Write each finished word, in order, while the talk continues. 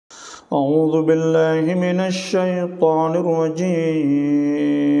أعوذ بالله من الشيطان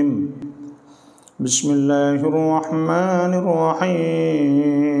الرجيم بسم الله الرحمن الرحيم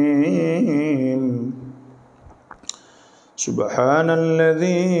سبحان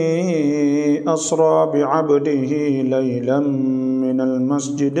الذي أسرى بعبده ليلا من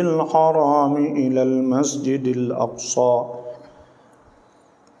المسجد الحرام إلى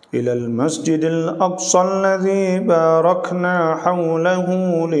المسجد الأقصى الذي باركنا حوله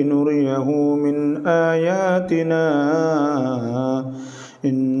لنريه من آياتنا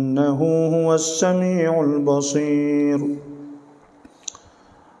إنه هو السميع البصير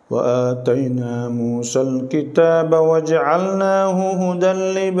وآتينا موسى الكتاب وجعلناه هدى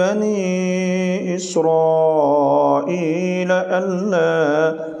لبني إسرائيل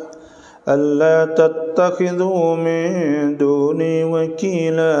ألا تتخذوا من دوني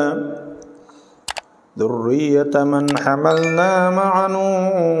وكيلا ذرية من حملنا مع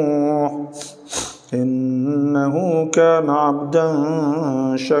نوح إنه كان عبدا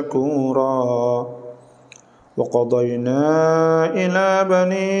شكورا وقضينا إلى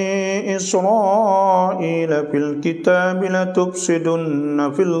بني إسرائيل في الكتاب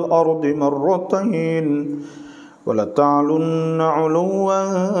لتفسدن في الأرض مرتين ولتعلن علوا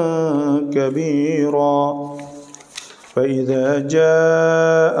كبيرا فإذا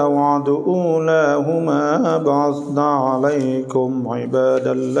جاء وعد أولاهما بعثنا عليكم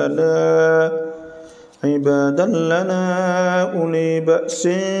عبادا لنا أولي بأس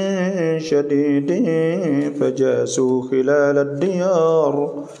شديد فجاسوا خلال الديار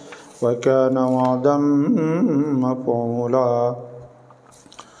وكان وعدا مفعولا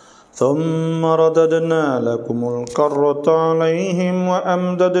ثم رددنا لكم الكرة عليهم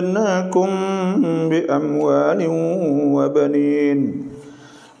وأمددناكم بأموال وبنين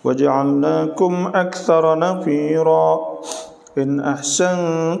وجعلناكم أكثر نفيرا إن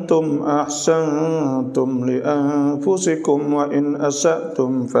أحسنتم لأنفسكم وإن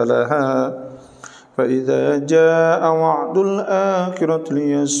أسأتم فلها فإذا جاء وعد الآخرة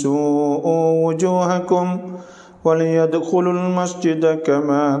ليسوءوا وجوهكم وليدخلوا المسجد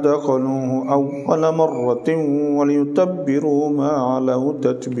كما دخلوه أول مرة وليتبروا ما علوا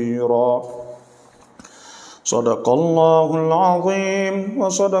تتبيرا صدق الله العظيم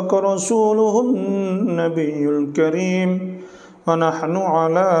وصدق رسوله النبي الكريم ونحن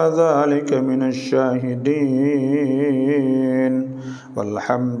على ذلك من الشاهدين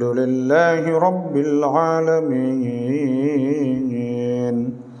والحمد لله رب العالمين.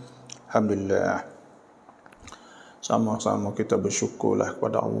 Alhamdulillah. Sama-sama kita bersyukurlah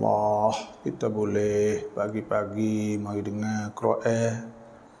kepada Allah. Kita boleh pagi-pagi mari dengar Quran.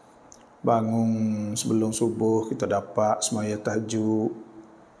 Bangun sebelum subuh kita dapat semaya tahajud,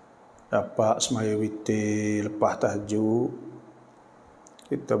 dapat semaya witir lepas tahajud.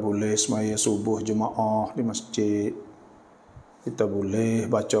 Kita boleh semaya subuh jemaah di masjid. Kita boleh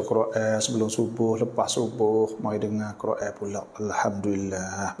baca Quran sebelum subuh, lepas subuh mari dengar Quran pula.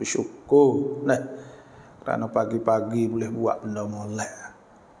 Alhamdulillah, bersyukur. Kerana pagi-pagi boleh buat benda molek.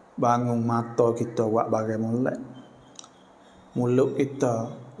 Bangun mata kita buat bagai molek. Mulut kita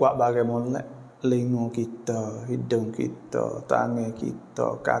buat bagai molek. Telinga kita, hidung kita, tangan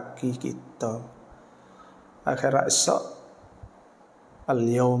kita, kaki kita. Akhirat esok.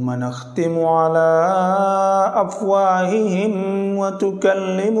 Al-yawma nakhtimu ala afwahihim wa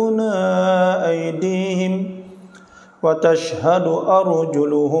tukallimuna aydihim wa tashhadu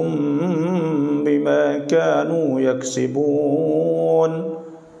arjuluhum bima kanu yaksibun.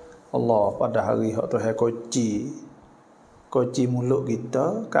 Allah, pada hari hak Tuhan kunci mulut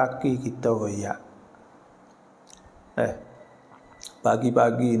kita, kaki kita royak.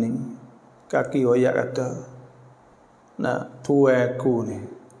 Pagi-pagi ni kaki royak kata, nak tuaku ni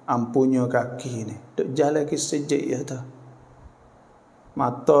ampunya kaki ni duk jalan ke sejik ya ta.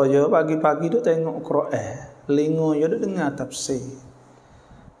 Mata je pagi-pagi duk tengok Quran, telinga je duk dengar tafsir,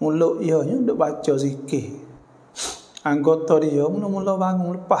 mulut dia duk baca zikir, anggota dia mula-mula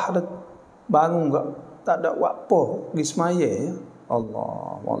bangun, lepas dah bangun tak ada buat apa, pergi semaya ya.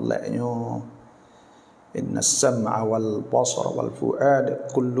 Allah, moleknya. Inna sam'a wal basara wal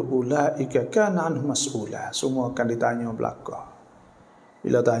fu'ad kullu ulaika kana anhu mas'ula. Semua akan ditanya belaka.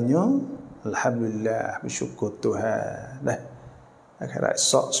 Bila tanya, alhamdulillah, bersyukur Tuhan. Akhirat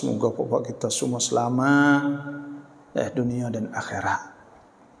esok semoga pokok kita semua selamat dunia dan akhirat.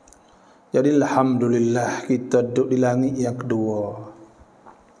 Jadi alhamdulillah kita duduk di langit yang kedua.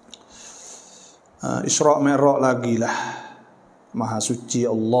 Isra' Mi'raj lagi lah. Maha suci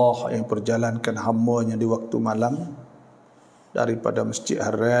Allah yang perjalankan hamba-Nya di waktu malam daripada Masjid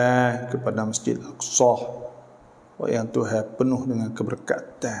Haram kepada Masjid Aqsa. yang Tuhan penuh dengan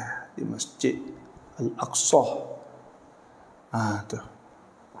keberkatan di Masjid Al-Aqsa. Tu.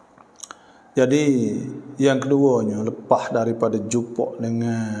 Jadi yang keduanya, lepas daripada jumpa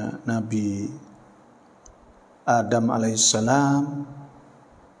dengan Nabi Adam alaihissalam,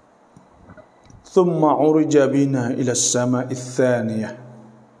 thumma urija bina ila as-sama'i ats-tsaniyah,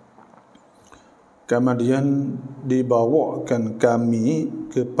 kemudian dibawakan kami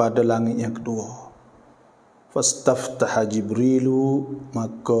kepada langit yang kedua. Fastaftaha Jibrilu,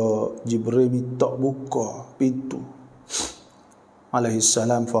 maka Jibril minta buka pintu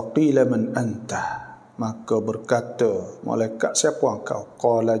alaihissalam. Faqila man anta, maka berkata malaikat, siapa engkau?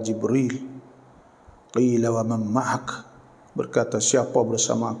 Qala Jibril. Qila wa man ma'ak, berkata siapa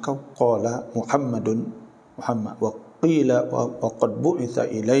bersama engkau? Qala Muhammadun, Muhammad. Wa qila wa qad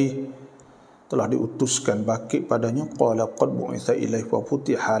bu'itha ilaih, telah diutuskan baki padanya. Qala qad bu'itha ilaih wa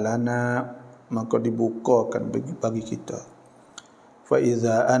futiha lana, maka dibukakan bagi kita. Fa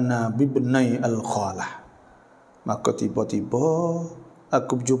iza ana bibnai al-khalah, maka tiba-tiba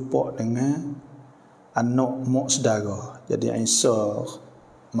aku berjumpa dengan anak mak saudara. Jadi Isa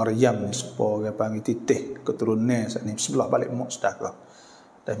Maryam ni supaya orang panggil titih keturunan ni sebelah balik mak saudara,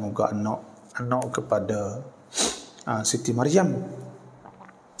 dan juga anak kepada Siti Maryam.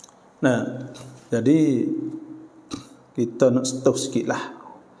 Nah, jadi kita nak setau sikitlah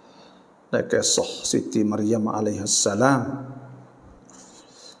dari kisah Siti Maryam alaihissalam.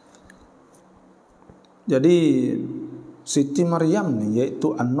 Jadi Siti Maryam ni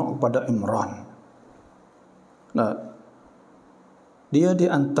iaitu anak kepada Imran. Nah, dia di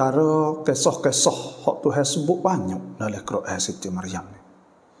antara kisah-kisah hak Tuhan sebut banyak dalam Quran Siti Maryam ni.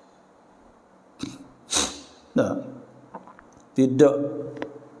 Nah, tidak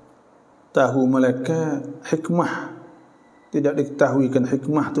tahu malaikat hikmah, tidak diketahuikan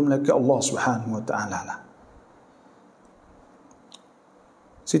hikmah tu malaikat Allah Subhanahu wa taala lah.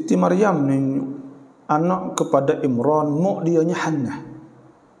 Siti Maryam ni anak kepada Imran, mak dianya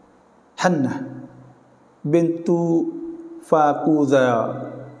Hannah bintu Fakudha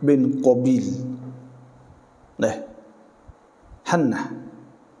bin Qabil. Hannah.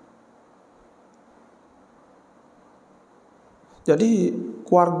 Jadi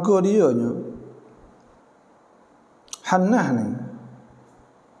keluarga dianya Hannah ni,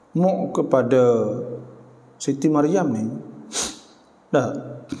 mak kepada Siti Maryam ni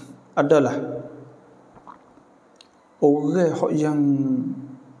adalah orang yang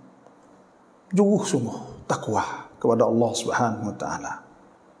jauh sungguh takwa kepada Allah Subhanahu wa taala.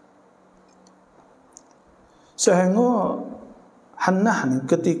 Sehingga Hannah ni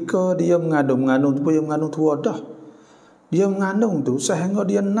ketika dia mengandung tu, dia mengandung tua dah. Dia mengandung tu sehingga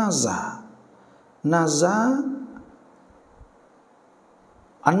dia nazar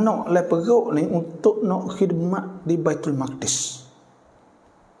anak le perut ni untuk nak khidmat di Baitul Maqdis.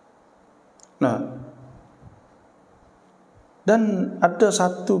 Nah, dan ada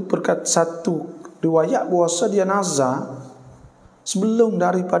satu riwayat bahasa dia nazar sebelum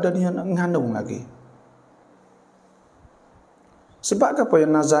daripada dia nak mengandung lagi. Sebab apa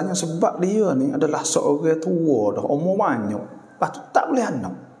yang nazarnya? Sebab dia ni adalah seorang tua dah, umur banyak, lepas tu tak boleh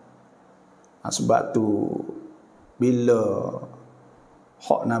anak. Sebab tu bila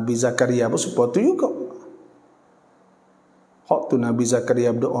hak Nabi Zakaria pun seperti tu juga. Hak tu Nabi Zakaria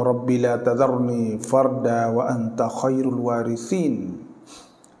berdoa, Rabbi la tadharni farda wa anta khairul warithin.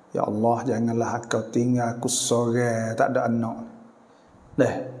 Ya Allah, janganlah kau tinggal aku seorang tak ada anak.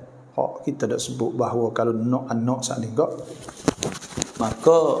 Hak kita dah sebut bahawa kalau nak anak saat ni kau,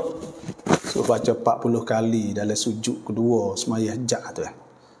 maka suruh baca 40 kali dalam sujud kedua semaya hajat tu.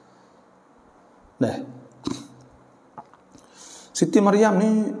 Siti Maryam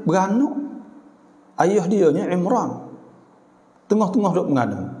ni beranak, ayah dia ni Imran, tengah-tengah duk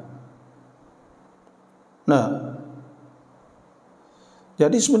mengandung.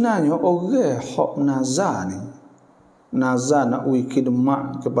 Jadi sebenarnya orang hak nazar nak uji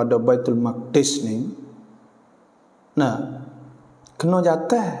khidmat kepada Baitul Maqdis ni, kena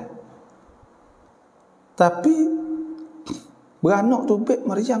jatah. Tapi beranak tu baik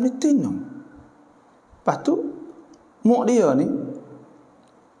Maryam ni tinang. Lepas tu mak dia ni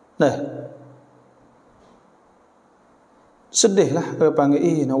sedih lah, dia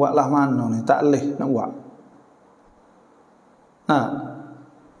panggil, nak buat lah mana ni, tak boleh nak buat.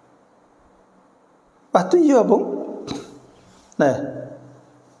 Lepas tu dia pun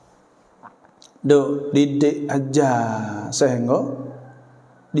duk didik ajar sehingga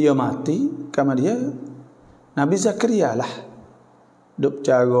dia mati. Kemudian Nabi Zakaria lah duk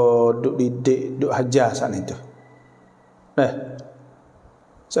cara duk didik, duk ajar saat itu.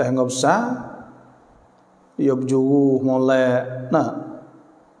 Sehingga besar ia berjuru molek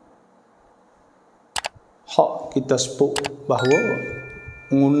hak kita sebut bahawa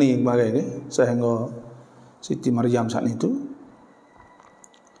nguni kemarin ni sehingga Siti Maryam saat itu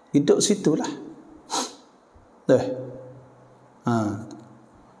hidup situlah.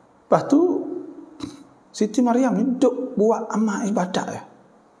 Lepas tu Siti Maryam ni duk buat amal ibadat ya.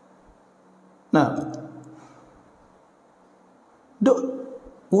 Duk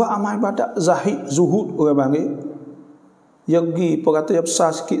buat amal ibadat zahid, zuhud orang panggil. Yang pergi perkata yang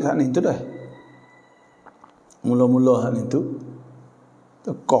besar sikit saat ni tu dah. Mula-mula saat ni tu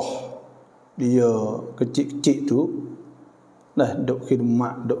tekoh dia kecil-kecil tu dah duk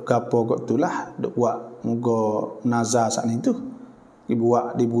khidmat, duk gapo kat tu lah, duk buat moga nazar saat ni tu.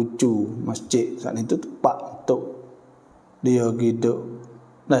 Dibuat di bucu masjid saat ni tu tempat untuk dia hidup.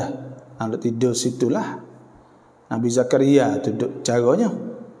 Nak tidur situlah. Nabi Zakaria tu duduk caranya.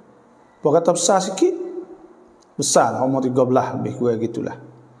 Apa kata besar sikit? Besar, umur 13 lebih kurang gitulah.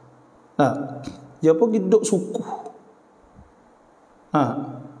 Dia pun hidup suku.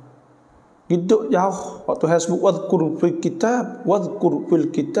 Hidup jauh. Waktu saya sebut wadhkur fil kitab, wadhkur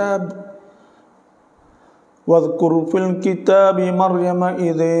fil kitab Maryam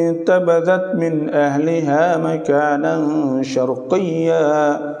idh tabadat min ahliha makanan syarqiyya.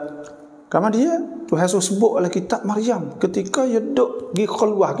 Kama dia Tuhan sebut oleh kitab Maryam ketika dia duduk di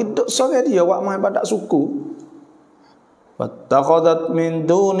khulwah, duduk sore dia buat amal ibadat suku. Fattakhadhat min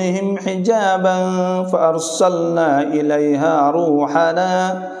dunihim hijaban fa arsalna ilaiha ruhana.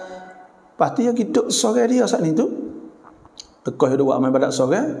 Pasti dia duduk sore dia saat ni tu. Tekah dia buat amal ibadat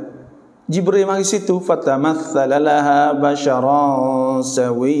sore. Jibril mari situ fatamatsala laha basharan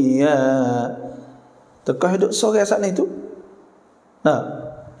sawiyya. Tekah duduk sore saat ni tu.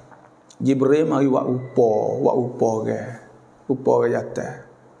 Jibril mari buat upa ke atas.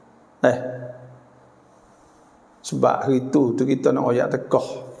 Sebab hari tu kita nak ayat tekah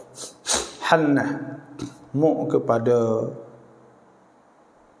Hannah mu kepada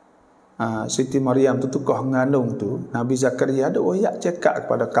Siti Maryam tu tukah mengandung tu. Nabi Zakaria ada ayat cakap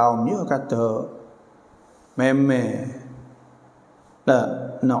kepada kaumnya, kata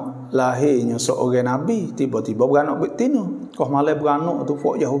nak lahirnya seorang Nabi, tiba-tiba beranak betina. Kau malah beranak tu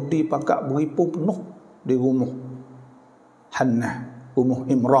folk Yahudi pakat beripu penuh di rumah Hannah, rumah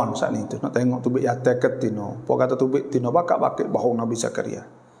Imran saat ni tu. Nak tengok tubik yatai ketina. Folk kata tubik tina bakak-bakit bahu Nabi Zakaria.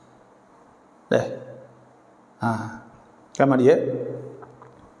 Kama dia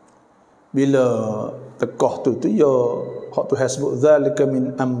bila tekah tu ya hak Tuhan sebut zalika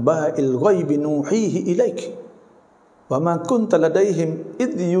min amba'il ghaibi nuhihi ilaik wa ma kunta ladaihim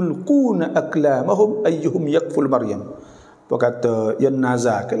id yulquna aklamahum ayyuhum yakful Maryam. Apa kata ya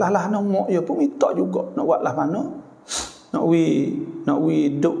nazar kelah nak mak ya pun minta juga nak buatlah mana nak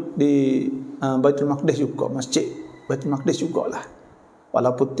wi duk di Baitul Maqdis juga, masjid Baitul Maqdis jugalah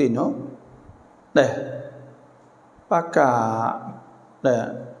walaupun tino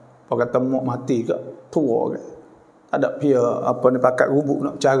apa kata mak mati ke tua ke tak ada dia apa ni pakat rubuk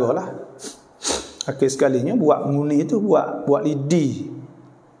nak caralah. Akhir sekalinya buat nguni tu buat lidi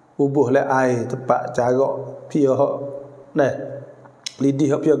bubuh le air tempat carak dia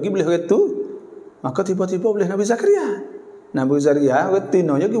lidi hak dia pergi boleh tu, maka tiba-tiba boleh Nabi Zakaria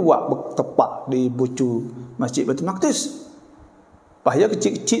retina je buat tepat di bucu masjid Baitul Maqdis. Pahaya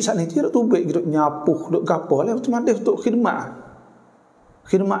kecil-kecil saat ni dia duk tubik, duk nyapuh, duk gapo lah Baitul Maqdis untuk khidmat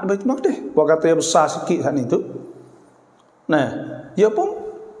Baitul Maqdis. Apa kata yang besar sikit saat ni tu. Dia pun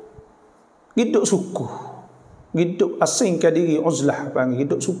hidup suku, hidup asingkan diri, uzlah panggil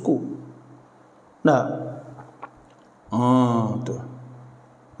hidup suku. Tu.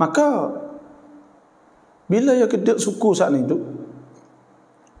 Maka bila dia hidup suku saat ni tu,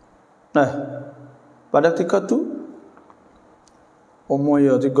 pada ketika tu umur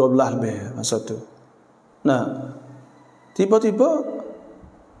dia 13 lebih masa tu. Tiba-tiba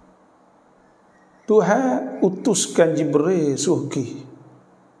Tuhan utuskan Jibril suruh.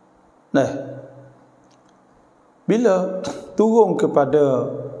 Bila turun kepada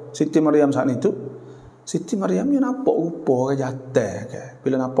Siti Maryam saat itu, Siti Maryam dia nampak rupa jantan ke.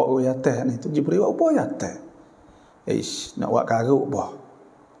 Bila nampak rupa jantan ni tu, Jibril buat rupa jantan. Nak buat karuk bah.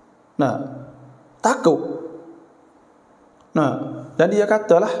 Takut. Dan dia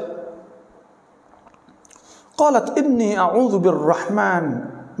katalah, qalat inni a'udzu birrahman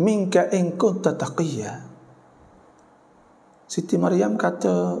minka in kunta taqiyya. Siti Maryam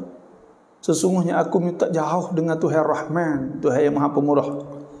kata, sesungguhnya aku minta jauh dengan Tuhan Rahman, Tuhan yang Maha Pemurah,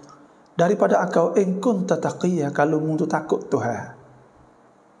 daripada engkau in kunta taqiyya, kalau mu tu takut Tuhan.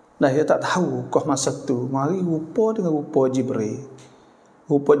 Dia tak tahu kau masa tu mari rupa dengan rupa Jibril.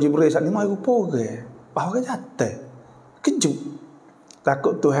 Rupa Jibril saat ni mari rupa orang. Bahawa jatuh. Kejut.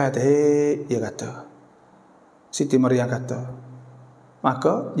 Takut Tuhan dia kata. Siti Maryam kata.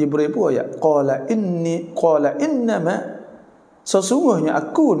 Maka Jibril pun ayat. Qala innama sesungguhnya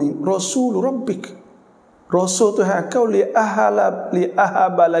aku ni Rasul Rabbik. Rasul Tuhan kau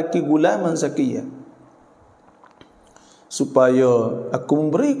li'ahabalaki gulaman zakiyah. Supaya aku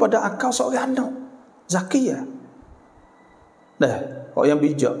memberi pada engkau seorang anak zakiyah. Dah, orang yang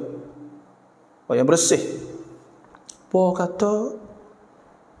bijak. Orang yang bersih. Apa kata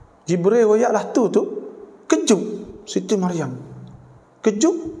Jibril ayatlah tu kejut Siti Maryam.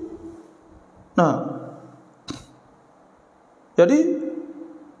 Kejut. Nah. Jadi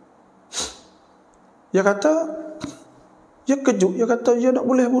dia kata dia kejut, dia kata dia nak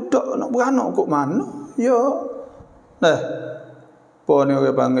boleh budak, nak beranak kok mana? Ya. Nah. Apa ni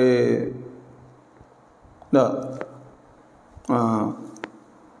orang panggil? Dah.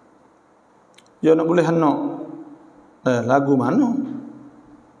 Dia nak boleh anak. Lagu mana?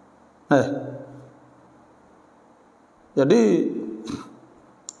 Jadi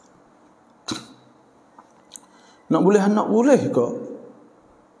nak boleh anak boleh ke?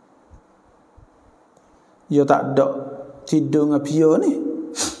 Dia tak ada tidur dengan pia ni.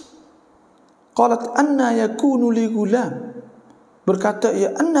 Qalat anna yakunu li gulam. Berkata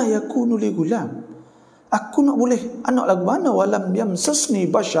ya anna yakunu li gulam. Aku nak boleh anak lagu mana? Walam yamsasni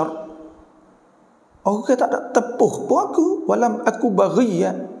bashar. Aku tak ada tepuh pun aku. Walam aku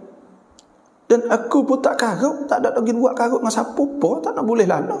baghiyya. Dan aku pun tak karut, tak ada lagi buat karut dengan siapa pun, tak nak boleh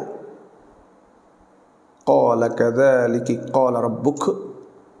lah anak. Qala kadzalika qala rabbuka.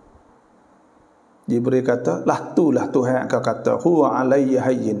 Jibril kata, lah Tuhan kau kata, huwa alayya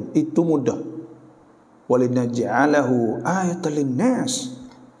hayyin, itu mudah. Walinaj'alahu ayatan linnas,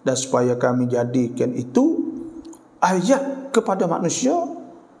 dan supaya kami jadikan itu ayat kepada manusia,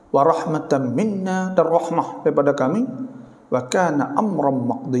 wa rahmatan minna, dan rahmah daripada kami, wa kana amran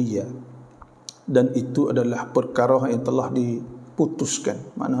maqdiyya, dan itu adalah perkara yang telah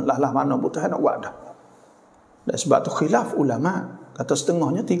diputuskan. Mana putus nak buat dah. Dan sebab tu khilaf ulama, kata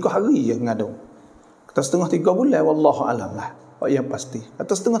setengahnya 3 hari je mengadu, kata setengah 3 bulan, wallahu alam lah, yang pasti.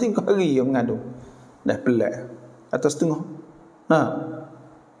 Kata setengah 3 hari je mengadu, dah pelik. Kata setengah. Nah,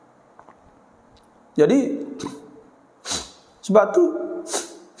 jadi sebab tu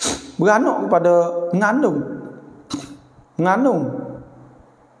beranak kepada mengandung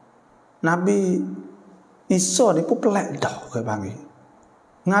Nabi Isa ni pun pelik dah, orang panggil.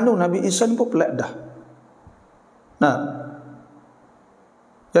 Mengandung Nabi Isa ni pun pelik dah. Nah,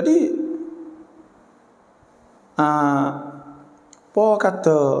 jadi apa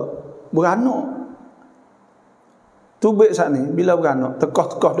kata beranak tu baik saat ni, bila beranak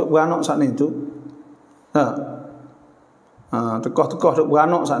tekah-tekah duk beranak saat ni tu, tekah-tekah duk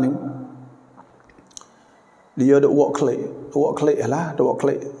beranak saat ni, dia duk buat klik lah, duk buat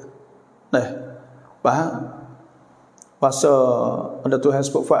klik. Nah, bahasa ada Tuhan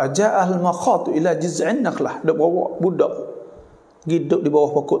sebut fa ja'al makhatu ila jiz'in nakhlah, duk bawa budak hidup di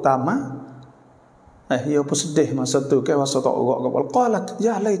bawah pokok tamar. Ia pun sedih masa tu kan, masa tak urak kapal. Qalat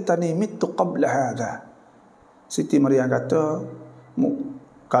ya laitani mittu qabla hadha. Siti Maryam kata,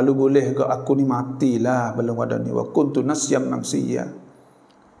 kalau boleh ke aku ni matilah belum ada ni, wa kuntu nasyam mansiyya.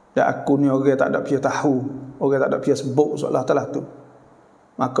 Dan aku ni orang tak ada pia tahu, orang tak ada pia sebut soalah telah tu.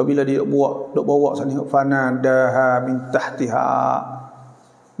 Maka bila dia duk bawa sana, fanadaha min tahtiha,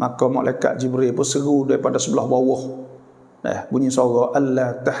 maka malaikat Jibril pun seru daripada sebelah bawah. Bunyi suara,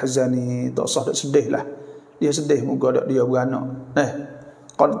 Allah tahzani, tak usah dak sedih lah. Dia sedih muka dak dia beranak.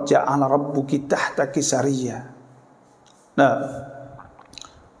 Qad ja'ala rabbuki tahtaki sariyya.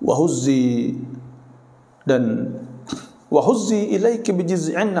 Wahuzzi ilaiki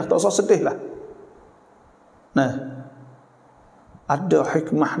bijiz'in, tak usah sedih lah. Ada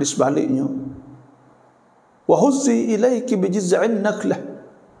hikmah di sebaliknya. Wahuzzi ilaiki bijiz'in nakhlah.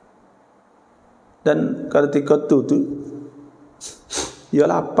 Dan ketika tu dia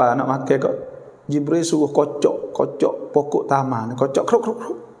lapar nak makan kok. Jibril suruh kocok pokok taman, kocok kruk.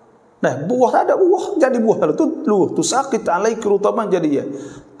 Buah tak ada buah, jadi buah lalu tu sakit alaiki rutaban jadi ya.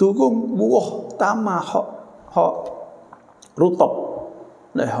 Turun buah taman hak rutab.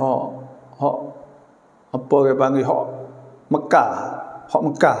 Hak apa dia panggil hak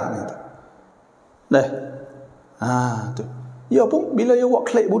Mekah ni tu. Tu. Ya pun bila dia buat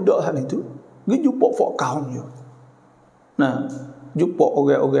klik budak hal ni tu, dia jumpa fok kaum dia. Jumpa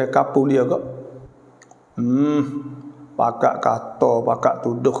orang-orang kampung dia kak. Pakak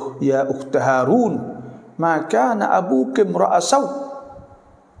tuduh, ya ukhta Harun, maka na abuki imra'asaw.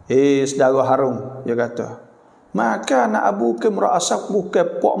 Saudara Harun, dia kata, maka na abuki imra'asaw,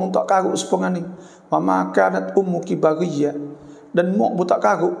 bukan pok mun tak karut sepengan ni. mama kanat ummuki baghiyya, dan mak pun tak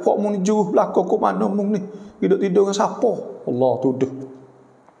karut pok mung ni juruh belaka kok mana mung ni hidup tidur dengan siapa. Allah tuduh.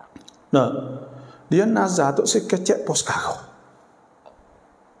 Nah, dia nazar tok sekecek pos karo.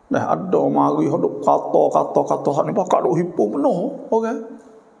 Dah ada mari hodok kata hak ni pakak duk hipo benar, okey.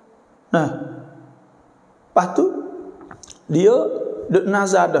 Nah, lepas tu dia duk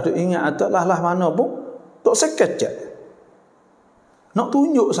nazar dah duk ingat lah mana pun tok sekecek. Nak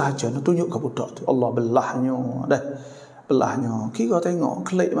tunjuk saja, nak tunjuk ke budak tu. Allah belahnya dah. Belahnya. Kira tengok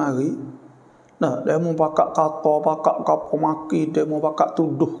klik mari. Nah, dia mau pakak kata, pakak kapo maki, dia mau pakak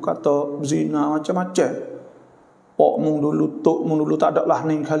tuduh kata zina macam-macam. Pak mung dulu tak ada lah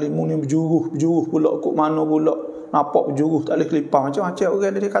ni kali mung ni berjuruh pula kok mana pula nampak berjuruh tak boleh kelipar macam-macam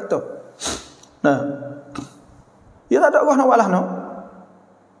orang dia kata. Nah. Dia tak ada orang nak walah no.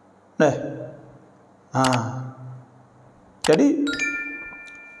 Nah. Jadi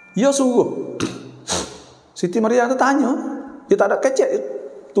dia suruh Siti Maryam tu tanya, dia tak ada kecek,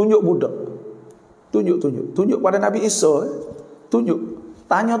 tunjuk budak. Tunjuk pada Nabi Isa, tunjuk.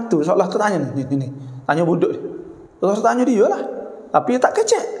 Tanya tu, seolah tu tanya ni. Tanya budak ni. Terus tanya dia lah. Tapi dia tak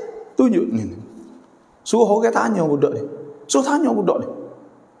kecek. Tunjuk ni. Suruh orang tanya budak ni. Suruh tanya budak ni.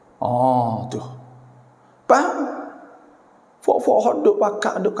 Tu. Faham? Fok duk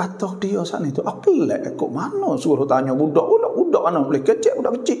pakak duk kata dia saat ni tu. Apa lek kok mana suruh tanya budak mana boleh kecek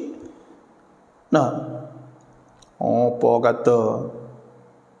budak kecil. Nah. Apa kata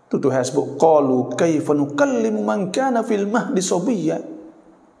tu Tuhan sebut qalu kaifa nukallimu man kana fil mahdi sabiyya.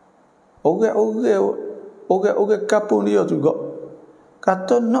 Orang kapung dia juga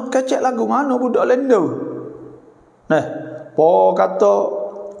kata nak kecek lagu mana budak lendo. Nah, apa kata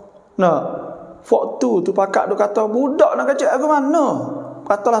nah waktu tu pakak tu kata budak nak kecek lagu mana?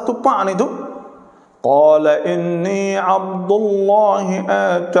 Katalah tupak ni tu. Qala inni Abdullahi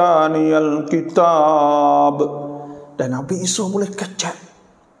ataniyal kitab. Dan Nabi Isa boleh kecek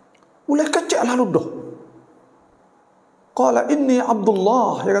lalu dah. Qala inni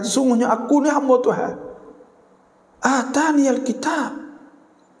Abdullah, dia kata sungguhnya aku ni hamba Tuhan. Ataniyal kitab,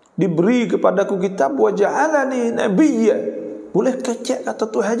 diberi kepadaku kitab, wa ja'alani nabiyya. Boleh kecek kata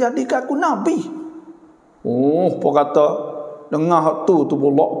Tuhan jadikan aku nabi. Apa kata dengar hak tu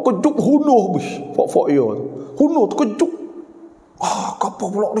pula kejut hunuh bis fok ya hunuh tu kejut apa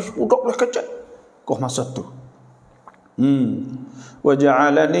pula ni budak boleh kecek kau masa tu wa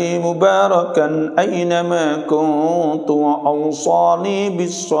ja'alani mubarakan aina ma kuntu wa awsani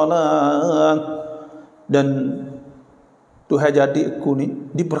bis salat, dan Tuhan jadi aku ni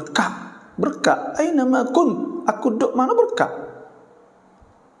berkat aina ma kun, aku duduk mana berkat.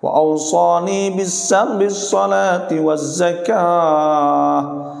 Wa awsani bis salati waz zakah,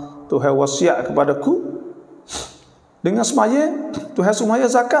 Tuhan wasiat kepadaku dengan semaya. Tuhan semaya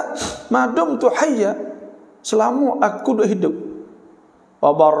zakat madum tu hayya, selama aku duk hidup.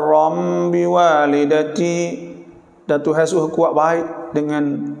 Wa barram bi walidati, dan Tuhan suruh kuat baik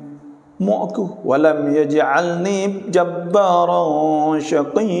dengan mak aku. Walam yaj'alni jabbaran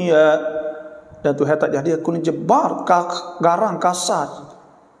syaqiyya, dan Tuhan tak jadi aku ni jabbar, garang kasar.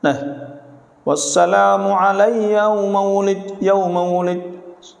 Nah, wassalamu alayya yauma wulid,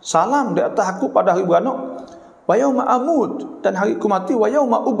 salam di atas aku pada hari beranak, wa yauma amut, dan hari aku mati, wa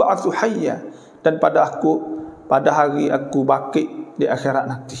yauma ub'atsu hayya, dan pada hari aku bangkit di akhirat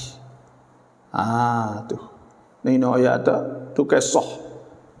nanti. Tu. Ni ayat tu kisah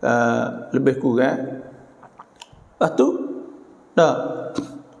lebih kurang. Lepas tu dah.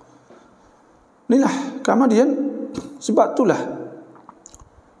 Inilah kemudian sebab itulah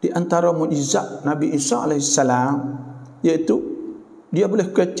di antara mukjizat Nabi Isa alaihissalam, iaitu dia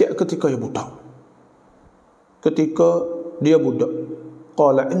boleh kecek ketika dia budak.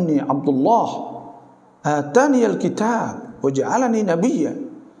 Qala inni Abdullah atani alkitab wa ja'alani nabiyya,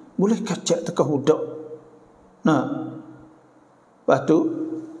 boleh kecek teka budak. Nah, lepas tu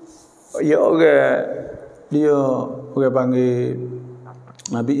orang panggil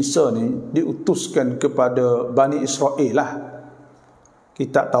Nabi Isa ni diutuskan kepada Bani Israel lah.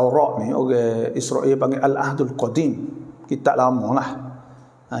 Kitab Taurat ni orang Israel panggil Al-Ahdul Qadim, kitab lama lah.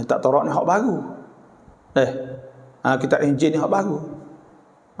 Kitab Taurat ni hak baru. Kitab Injil ni hak baru.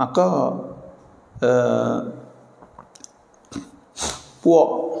 Maka puak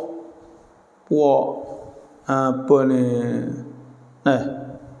apa ni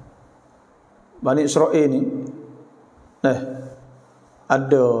Bani Israel ni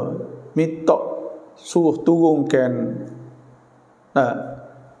ada minta suruh turunkan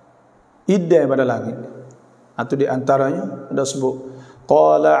idai pada langit. Itu di antaranya ada sebut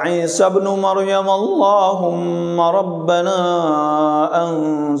Qala Isa ibn Maryam Allahumma rabbana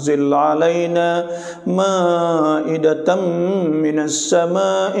anzil alaina ma'idatan minas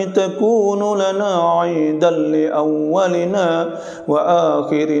sama'i takunu lana 'idan li awwalina wa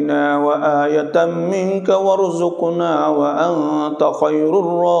akhirina wa ayatan minka warzuqna wa anta khairur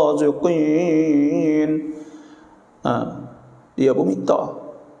raziqin. Dia pun minta.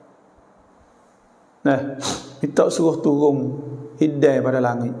 Minta suruh turun hidayah pada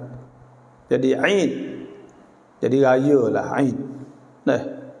langit. Jadi Eid, jadi raya lah Eid.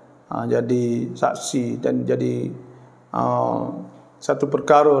 Jadi saksi dan jadi satu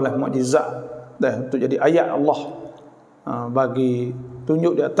perkara lah mukjizat untuk jadi ayat Allah, bagi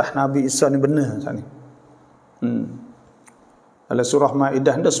tunjuk di atas Nabi Isa ni benar saat ni. Dalam surah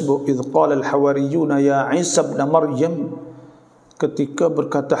Maidah dah sebut idz qala al-hawariyuna ya Isa ibn Maryam, ketika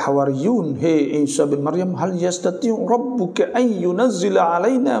berkata Hawariyun, hey Isa bin Maryam, hal yastati'u rabbuka an yunazzila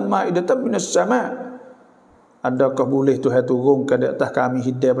alaina ma'idatan minas sama', adakah boleh Tuhan turunkan di atas kami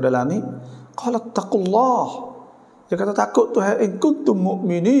hidayah pada langit? Qala taqullah, dia kata takut Tuhan, in kuntum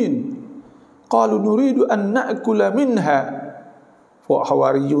mu'minin. Qalu nuridu an na'kula minha.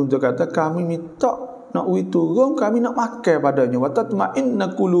 Hawariyun tu kata, kami minta nak turun, kami nak makan padanya. Wa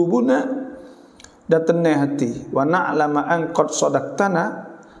tatma'inna qulubuna, dan tenang hati, wa na'lama an qad sadaqtana,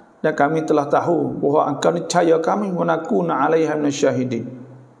 dan kami telah tahu bahawa engkau percaya kami, wa nakuna 'alaiha minasyahidin.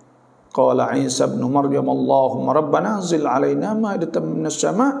 Qala Isa ibn Maryam Allahumma rabbana anzil 'alaina ma'idatan minas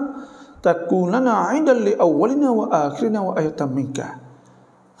sama' takuna lana 'idan li awwalina wa akhirina wa ayatan minka.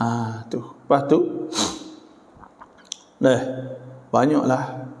 Tu. Lepas tu banyaklah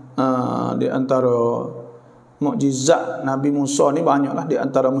di antara mukjizat Nabi Musa ni, banyaklah di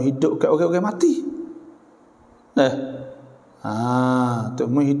antara menghidupkan orang-orang mati. Tu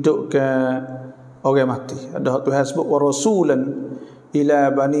menghidupkan orang mati. Ada Tuhan sebut wa rasulan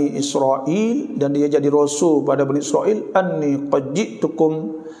ila bani Israel, dan dia jadi rasul pada Bani Israel, anni qad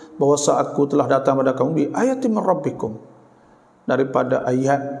ji'tukum, bahawa aku telah datang pada kamu bi ayatin min rabbikum, daripada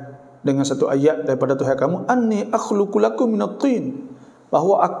ayat, dengan satu ayat daripada Tuhan kamu, anni akhluqu lakum minat tin,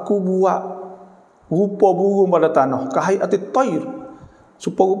 bahawa aku buat rupa burung pada tanah, kahayatit tayr,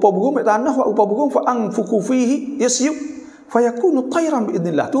 supaya rupa burung pada tanah, wa rupa burung fa anfuku fihi yasyub fayakunu tayran bi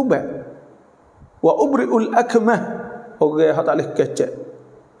idznillah, tuba wa ubri'ul akmah, orang hak tak boleh kecek.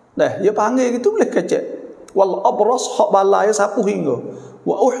 Dia panggil gitu boleh kecek. Wal abras, hak balai sapu hingga.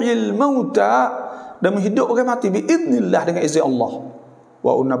 Wa uhyil mauta, dan menghidup orang mati bi idznillah, dengan izin Allah.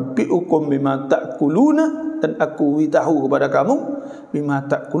 Wa unabbiukum bima ta'kuluna, dan aku beritahu kepada kamu bima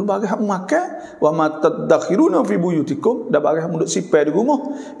ta'kulun, bagi hak makan, wa ma tadakhiruna fi buyutikum, dan bagi hak munduk sipai di rumah.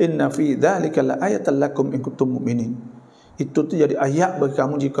 Inna fi dzalika la ayatan lakum in kuntum mu'minin. Itu tu jadi ayat bagi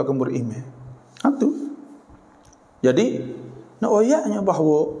kamu jika kamu beriman. Tu. Jadi nak ayatnya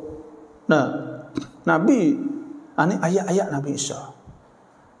bahawa Nabi ini ayat-ayat Nabi Isa.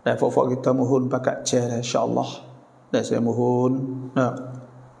 Dan fak kita mohon pakat share insya-Allah. Dan saya mohon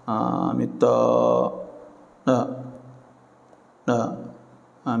minta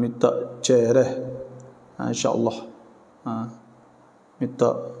minta share insya-Allah. Minta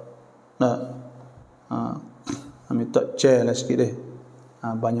minta share lah sikit deh.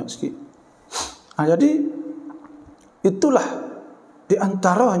 Banyak sikit. Jadi itulah di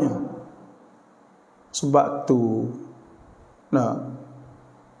antaranya. Sebab tu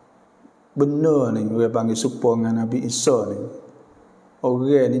benar ni orang panggil serupa dengan Nabi Isa ni. Orang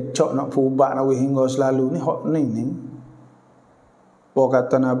ni cak nak perubat nak hingga selalu ni hak ni. Bahawa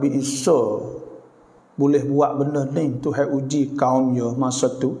kata Nabi Isa boleh buat benda ni, Tuhan uji kaumnya masa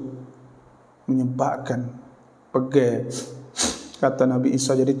tu, menyebabkan pegang kata Nabi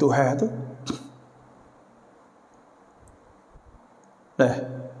Isa jadi Tuhan tu.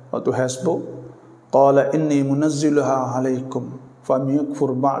 Waktu hasbuk qala inni munazziluha alaikum faman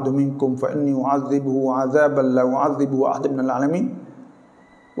yakfur ba'du minkum fa inni u'adzibuhu 'adzaban la u'adzibuhu ahadan minal 'alamin.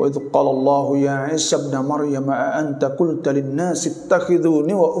 Wa idh qala Allah ya Isa ibn Maryam a anta qulta lin-nasi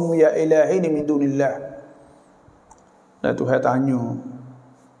ittakhidhuni wa ummiya ilahin min dunillah. Dan Tuhan tanya,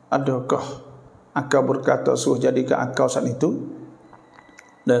 adakah engkau berkata suruh jadikan engkau saat itu,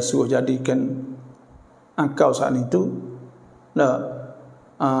 dan suruh jadikan engkau saat itu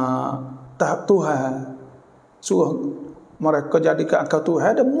tahap Tuhan, suruh mereka jadikan engkau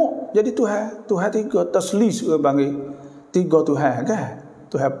Tuhan, dan mok jadi Tuhan. Tuhan tiga, taslis orang panggil tiga Tuhan kan?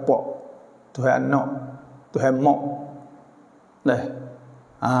 Tuhan Pak, Tuhan Anak, Tuhan Mok.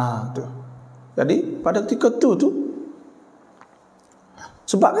 Tu. Jadi pada ketika tu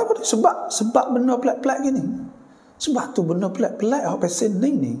sebab apa? Sebab benda pelik-pelik gini. Sebab tu benda pelik-pelik apa pesen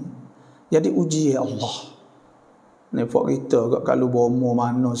ni. Jadi uji Allah. Ni pok kita kok kalau bomo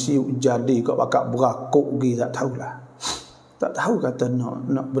mana siuk jadi kok bakal berakuk gi tak tahulah. Tak tahu kata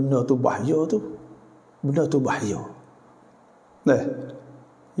nak benda tu bahaya tu. Benda tu bahaya.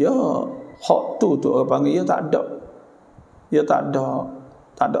 Ya hak tu orang panggil ya tak ada. Ya tak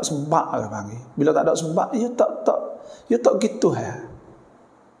ada sebab orang panggil. Bila tak ada sebab ya tak gitu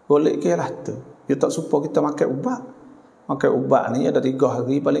Golek ke lah tu. Ya tak supaya kita makan ubat. Makan ubat ni ada 3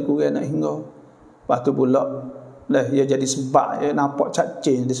 hari paling kurang nak hingga. Lepas tu pula ia jadi sebab, ia nampak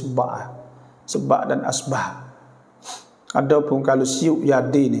cacing jadi sebab dan asbab. Adapun kalau siup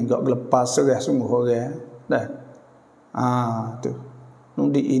jadi ni enggak lepas serah sungguh orang tu.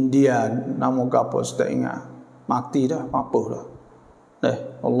 Nung di India nama gapo saya tak ingat. Mati dah, apa dah.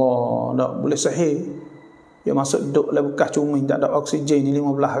 Allah tak boleh sahih. Dia masuk duk lah bekas cumi, tak ada oksigen ni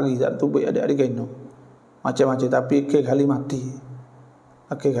 15 hari tak tubuh ada geno. Macam-macam tapi kali mati.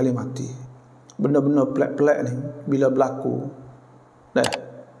 Kali mati. Benda-benda pelak-pelak ni bila berlaku.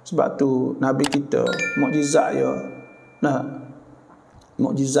 Sebab tu Nabi kita mukjizat ya.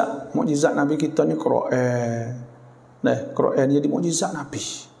 Mukjizat Nabi kita ni Quran. Quran jadi mukjizat Nabi.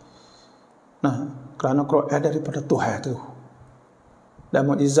 Kerana Quran daripada Tuhan tu. Dan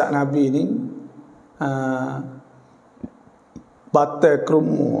mukjizat Nabi ni batai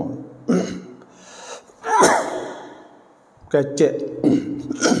kerumu kecek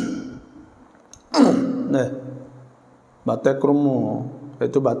batai kerumu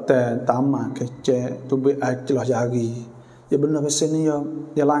iaitu batai tamak kecek tubik air celah jari dia benar pasal ni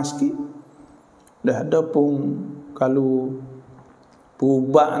dia lain sikit. Ada pun kalau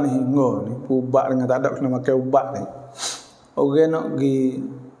ubat ni ubat dengan tak ada kena makan ubat ni orang nak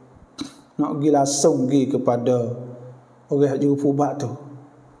pergi langsung pergi kepada orang yang juru ubat tu.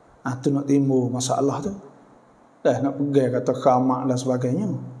 Tu nak timbul masalah tu. Nak pergi kata khamak dan sebagainya.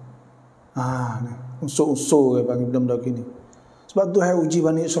 Unsur-unsur bagi benda-benda gini. Sebab tu hai uji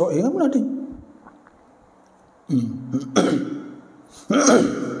Bani Israel kan benar ni.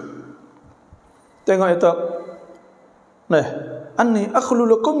 Tengok itu. Anni akhlu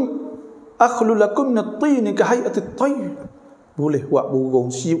lakum min at-tin ka hay'ati at-tayr. Boleh buat burung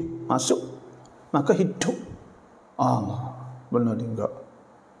siup masuk maka hidup. Benar ni enggak.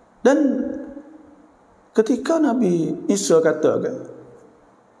 Dan ketika Nabi Isa katakan,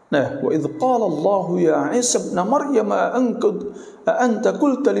 wa idh qala Allah ya Isa ibn Maryam anta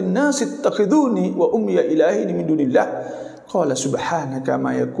qulta lin-nas ittakhiduni wa ummi ilahin min dunillah qala subhanaka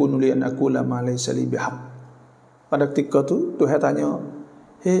ma yakunu li an aqula ma laysa li bihaq. Pada ketika tu Tuhan tanya,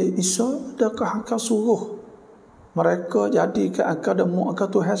 "Hei Isa, adakah engkau suruh mereka jadikan engkau dan mu'akau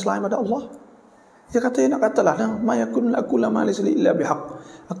Tuhan selain pada Allah?" Dia kata, nak katalah, "Ma yakun aqula ma laysa li illa bihaq."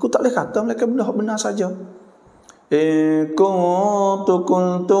 Aku tak boleh kata mereka benda benar saja. Kuntu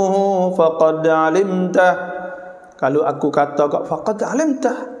qultuhu faqad alimta. Kalau aku kata kau faqad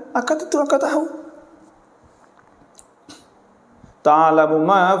alimta, akan tentu aku tahu. Ta'lamu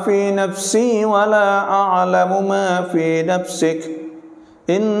ma fi nafsi wa la a'lamu ma fi nafsik.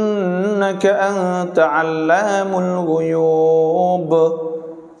 Innaka anta 'allamul ghuyub.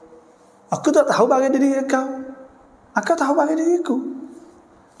 Aku tak tahu bagi diri kau. Aku tahu bagi diriku.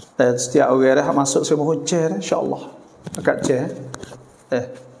 Dan setiap orang dah masuk semua chair insya-Allah. Dekat chair.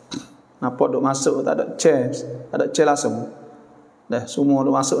 Nampak duk masuk tak ada chair. Tak ada chair langsung. Semua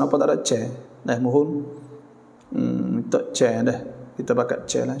duk masuk nampak tak ada chair. Mohon minta chair dah. Kita pakai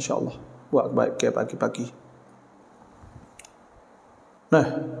chair lah insya-Allah. Buat kebaikan pagi-pagi.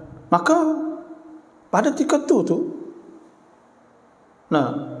 Maka pada ketika tu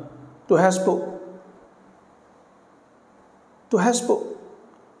Tuhan sebut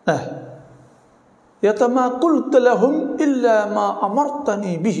ya ma qultu lahum illa ma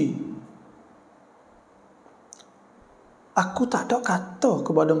amartani bihi. Aku tak ada kata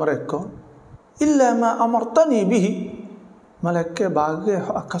kepada mereka illa ma amartani bihi, malaikat bagi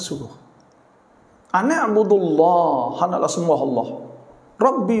aku suruh an'budullah, hendaklah sembah Allah,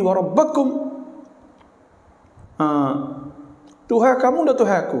 Rabbi wa Rabbakum, Tuhan kamu dan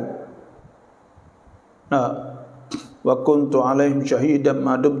Tuhanku. Wa kuntu alaihim syahidan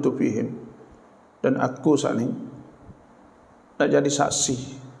ma dumtu fihim. Dan aku saat ini nak jadi saksi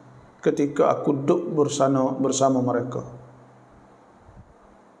ketika aku duduk bersama mereka.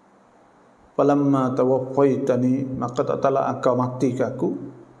 Falamma tawaffaitani, maka tak telah engkau matikan aku.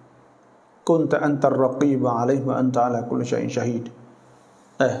 Kunta antar raqiba alaihim wa anta ala kulli syai'in syahid.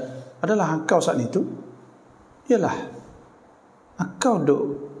 Adalah engkau saat itu, ialah engkau duduk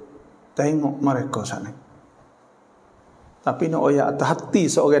tengok mereka saat ini. Tapi nak oyak atas hati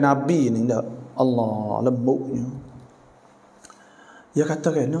seorang Nabi ni tak? Allah lembutnya. Dia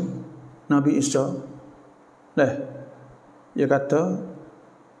kata kan Nabi Isa Dia kata,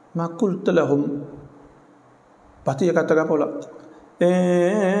 ma qultu lahum. Pasti dia kata apa pula?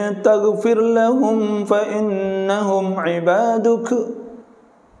 Taghfir lahum fa innahum ibaduk.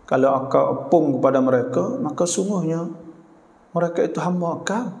 Kalau engkau apung kepada mereka, maka sungguhnya mereka itu hamba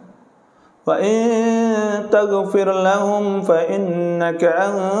engkau. Wa in taghfir lahum fa innaka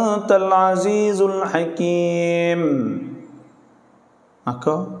antal azizul hakim.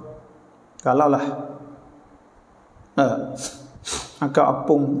 Maka kalaulah engkau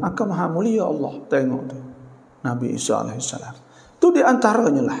apung, engkau maha mulia Allah. Tengok tu Nabi Isa alaihissalam. Itu di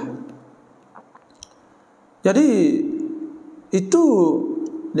antaranya lah. Jadi itu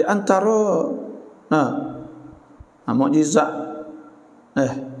di antara mukjizat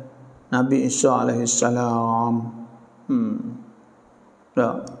Nabi Isa alaihissalam.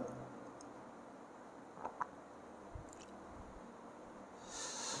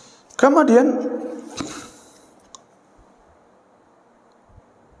 Kemudian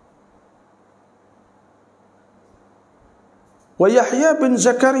wa Yahya bin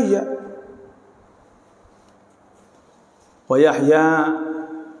Zakaria. Wa Yahya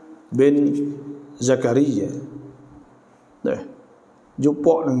bin Zakaria.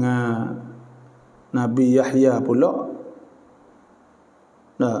 Jumpa dengan Nabi Yahya pula.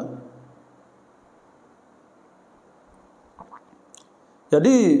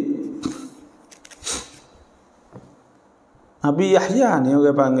 Jadi Nabi Yahya ni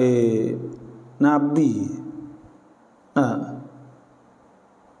orang panggil Nabi.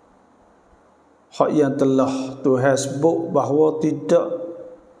 Hak yang telah Tuhan sebut bahawa tidak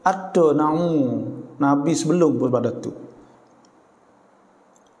ada nama Nabi sebelum pada tu.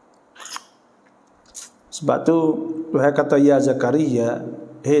 Sebab tu Tuhan kata, ya Zakaria,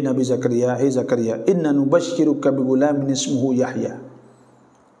 hei Nabi Zakaria, hei Zakaria, inna nubashiruka bi ghulamin ismuhu Yahya.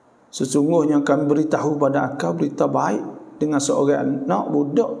 Sesungguhnya kami beritahu pada engkau berita baik dengan seorang anak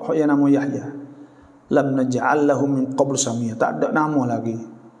budak yang nama Yahya. Lam naj'al lahu min qabl samia. Tak ada nama lagi.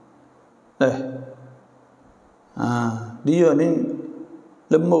 Dia ni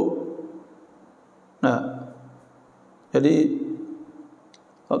lembut. Jadi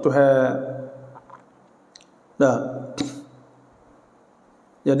Tuhan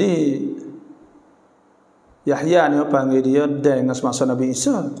jadi Yahya ni panggil dia dengan semasa Nabi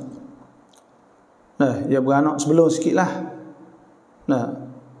Isa. Dia beranak sebelum sikit lah.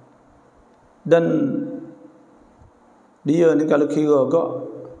 Dan dia ni kalau kira kok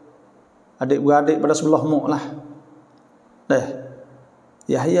adik-beradik pada sebelah mak lah.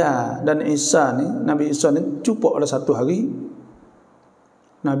 Yahya dan Isa ni, Nabi Isa ni jumpa pada satu hari.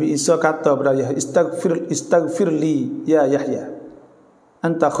 Nabi Isa kata kepada Yahya, istaghfirli ya Yahya,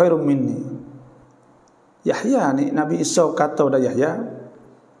 anta khairum minni. Yahya ni, Nabi Isa kata kepada Yahya,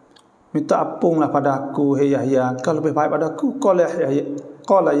 minta ampunglah pada aku, hei Yahya, kau lebih baik pada aku.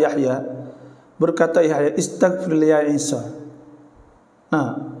 Qala Yahya, berkata Yahya, istaghfirli ya Isa.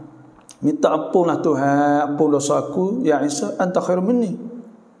 Minta ampunlah Tuhan, ampun dosa aku, ya Isa, anta khairum minni.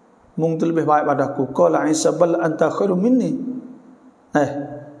 Mungkin lebih baik pada aku. Qala Isa, bal anta khairum minni.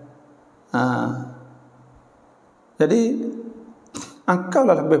 Jadi engkau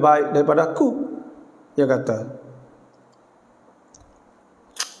lah lebih baik daripada aku, dia kata.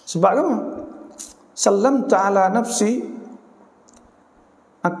 Sebab apa? Salam ta'ala nafsi,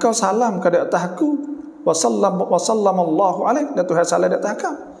 engkau salam ke atas aku, wa sallamallahu alaik, dan Tuhan salam di atas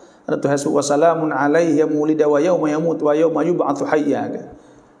kau. Ada Tuhan sebut wa salamun alaihi ya mulida wa yawma yamut wa yawma yub'atsu hayya.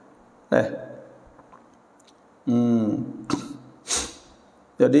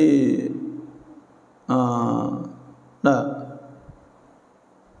 Jadi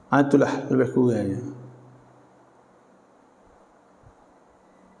itulah lebih kurangnya.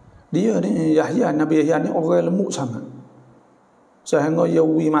 Dia ni Yahya, Nabi Yahya ni orang lembut sangat. Sehingga dia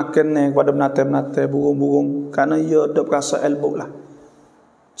makan kepada binatang-binatang, burung-burung, kerana dia ada perasa elbuk lah.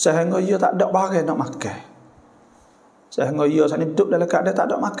 Sehingga dia tak ada barang nak makan. Sehingga dia saat ni duduk dalam keadaan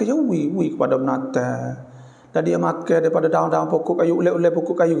tak ada makan, dia kepada binatang. Dan dia makan daripada daun-daun pokok kayu, ulai-ulai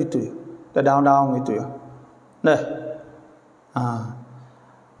pokok kayu gitu. Dan daun-daun gitu ya.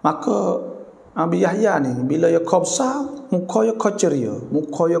 Maka Nabi Yahya ni bila dia besar, muka dia ceria,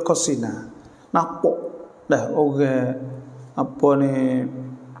 muka dia sinar. Nampak dah orang apa ni,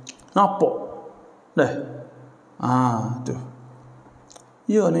 nampak dah. Tu.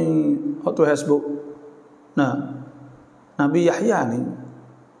 Ya ni waktu Facebook. Nabi Yahya ni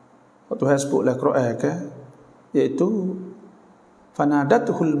waktu Facebook lah Quran ke, iaitu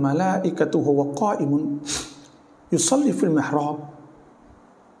fanadatul malaikatu huwa qa'imun yusalli fil mihrab.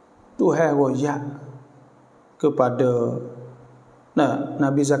 Tuhan wajah kepada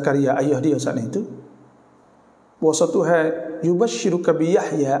Nabi Zakaria, ayah dia saat itu. Puasa Tuhan yubashshiruka bi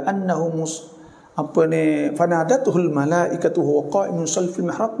Yahya annahu fanadatuhul malaikatu huwa qa'imun yusalli fil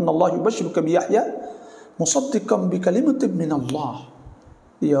mihrab innallaha yubashshiruka bi Yahya musaddiqan bi kalimatin min Allah.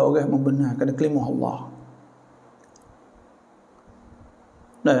 Dia orang membenarkan kalimah Allah.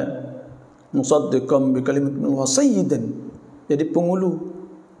 Nah, musaddiqan bi kalimatin min Allah sayyidan, jadi pengulu,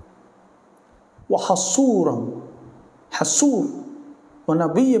 wa hasuran, hasur, wa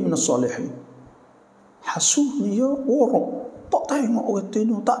nabiyyan min as-salihin. Hasur ni ya orang tak tengok orang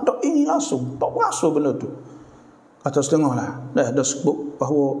tino, tak ada ini langsung, tak rasa benda tu. Kata setengah lah, dah sebut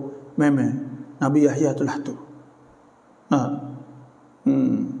bahawa memang Nabi Yahya itulah tu.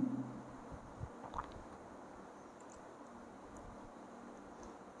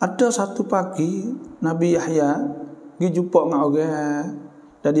 Ada satu pagi Nabi Yahya pergi jumpa dengan orang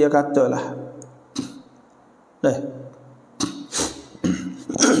dan dia katalah,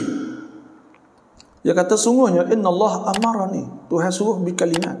 dia kata sungguhnya innallaha amarani, Tuhan suruh bi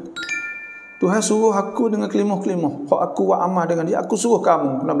kalimat, Tuhan suruh aku dengan kelimah-kelimah, kalau aku buat amal dengan dia, aku suruh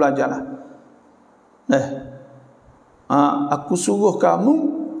kamu kena belajarlah. Aku suruh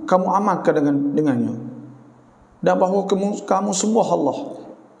kamu amalkan dengannya, dan bahawa kamu semua Allah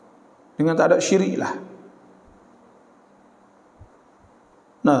dengan tak ada syirik lah.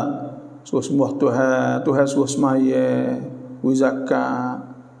 Suruh sembah Tuhan suruh semaya, zakat,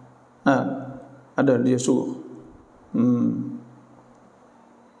 ada dia suruh.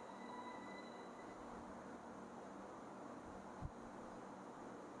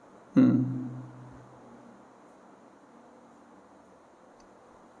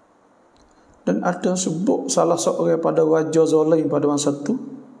 Dan ada sebut salah seorang pada raja zalim pada masa tu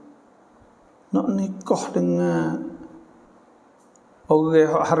nak nikah dengan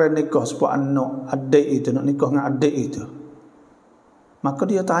orang haram nikah sebab anak adik itu, nak nikah dengan adik itu. Maka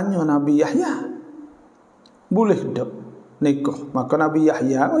dia tanya Nabi Yahya, boleh tak nikah? Maka Nabi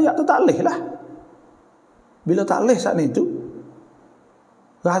Yahya, tu tak boleh lah. Bila tak boleh saat itu,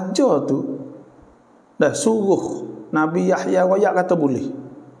 raja tu dah suruh Nabi Yahya kata boleh.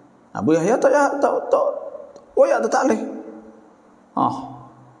 Nabi Yahya tak boleh.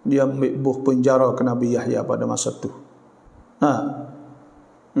 Dia ambil buah penjara ke Nabi Yahya pada masa tu.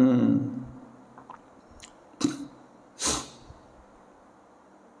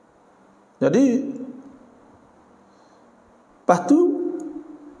 Jadi lepas tu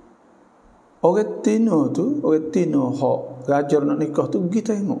orang Tino hak raja nak nikah tu pergi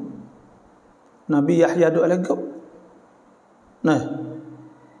tengok Nabi Yahya duk legap.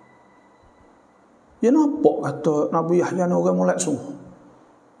 Dia nampak kata Nabi Yahya ni orang molek sungguh,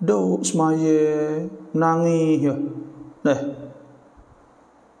 duk semaya menangis ya.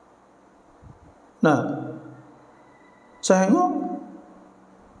 Saya tengok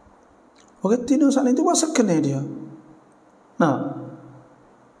orang Tino saat itu puasa kena dia.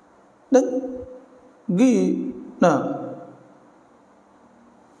 Dan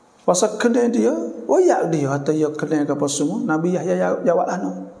puasa kena dia, wayak dia atau dia kena ke apa semua. Nabi Yahya jawab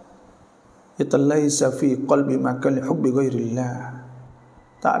Laisa fi qalbi makan li hubbi ghairillah.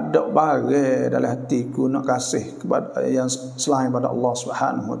 Tak ada barang dalam hatiku nak kasih kepada yang selain pada Allah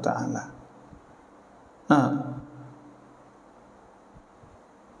Subhanahu wa taala.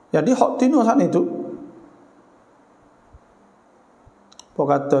 Jadi hak Tino saat itu, apa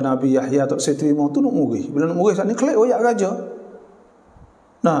kata Nabi Yahya tak saya terima tu nak murih. Bila nak murih saat ni kelak wayak raja.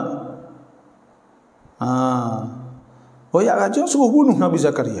 Wayak raja suruh bunuh Nabi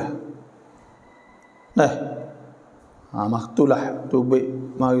Zakaria. Maktulah tu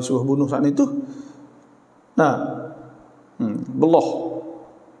baik mari suruh bunuh saat itu. Belah.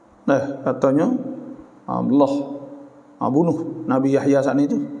 Katanya belah. Bunuh Nabi Yahya saat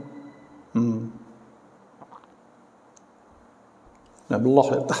itu. Belah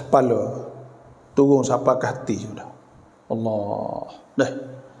atas kepala, turun sampai ke hati sudah. Allah.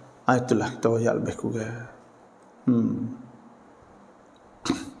 Itulah kita wayak lebih kurang.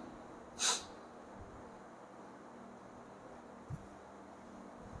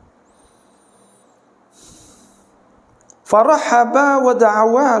 Farahaba wa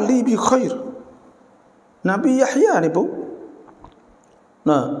da'awa li bi khair. Nabi Yahya ni pun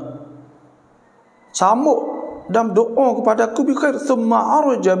sambut dan doa kepada aku bi khair, thumma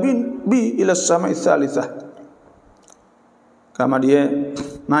arja bi ila as-sama'i tsalitsah. Kama dia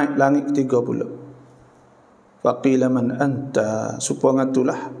naik langit ketiga pula. Faqila man anta, supaya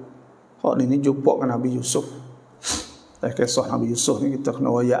ngatulah hak ni jumpa dengan Nabi Yusuf. Kisah Nabi Yusuf ni kita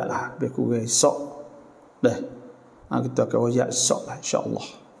kena wayak lah, lebih kurang esok kita akan wayak esok lah insya-Allah.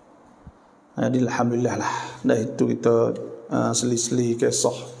 Jadi alhamdulillah lah, dah itu kita seli-seli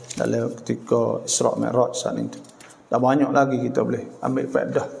kisah dalam ketika Isra' Mi'raj saat itu. Dah banyak lagi kita boleh ambil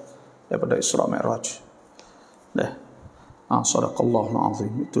faedah daripada Isra Mi'raj. Dah. Sadaqallahul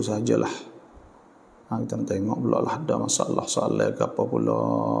azim. Itu sajalah. Kita nak tengok pula lah ada masalah soalan ke apa pula.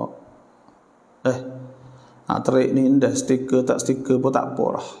 Terik ni indah, stiker tak stiker pun tak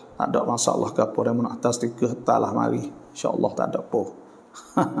apa lah. Tak ada masalah ke apa. Dia nak atas stiker, tak lah mari. InsyaAllah tak ada apa.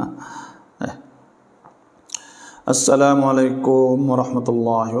 Assalamualaikum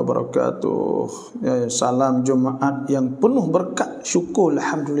warahmatullahi wabarakatuh. Salam Jumaat yang penuh berkat. Syukur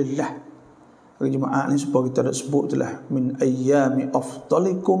alhamdulillah. Hari Jumaat ni supaya kita ada sebut itulah min ayyami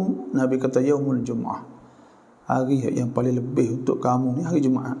afdalikum. Nabi kata yaumul Jumaat. Hari yang paling lebih untuk kamu ni hari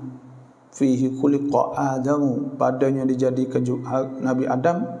Jumaat. Fihi khuliqa Adamu, padanya dijadikan Nabi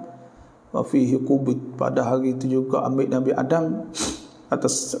Adam. Wa fihi qubit, pada hari itu juga ambil Nabi Adam.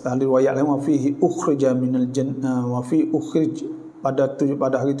 Atas ahli riwayat lain wa fihi ukhrija minal jannah, wa fi ukhrij, pada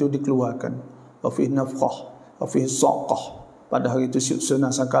hari itu dikeluarkan. Wa fihi nafkhah, wa fihi saqah, pada hari itu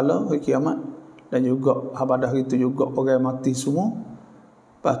sunah sakala hari kiamat. Dan juga pada hari itu juga orang mati semua.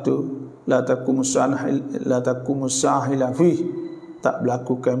 Lepas tu la taqumus sa'ah illa fihi, tak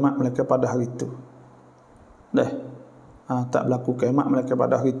berlaku kiamat mereka pada hari itu. Tak berlaku kiamat mereka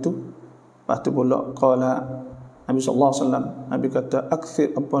pada hari itu. Lepas tu pula qala Nabi sallallahu alaihi wasallam, Nabi kata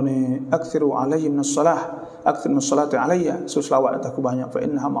akthiru alayya minas salah, akthir minas salati alayya, selawat atasku banyak, fa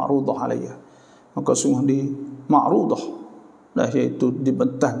innaha ma'rudah alayya, maka sungguh di ma'rudah, iaitu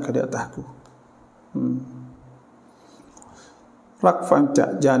dibentangkan di atasku. Rakfan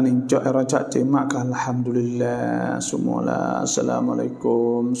cak janing cak era cak cemak alhamdulillah semualah.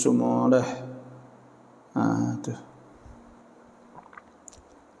 Assalamualaikum semualah. Tu.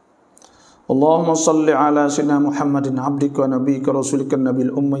 Allahumma salli ala sayyidina Muhammadin abdika wa nabiyyika rasulika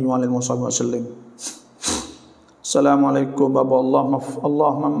nabil ummi wa alihi wasallam. Assalamualaikum baba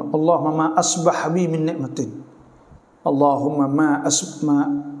Allahumma ma asbah bi min ni'matin. Allahumma ma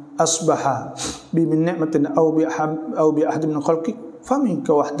asbaha bi min ni'matin aw bi ahad min khalqik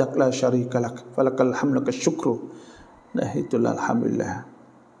faminka wahdak la syarika lak falakal hamdu kasyukru. Itulah alhamdulillah.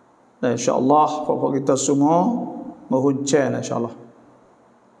 Insyaallah pokok kita semua mohon insyaallah.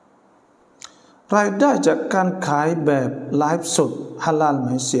 รายได้จากการขายแบบไลฟ์สดฮาลาลไหม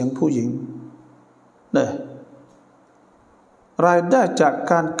เสียงผู้หญิงรายได้จาก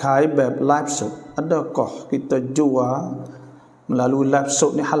การขายแบบไลฟ์สด adakah kita jual melalui live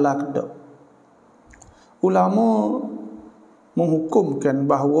sod ni halal ke tak? Ulama menghukumkan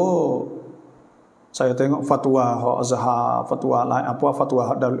bahawa, saya tengok fatwa hak Azhar, fatwa lain fatwa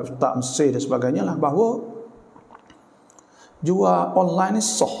hak Darul Ifta Mesir dan sebagainya lah, bahawa jual online ni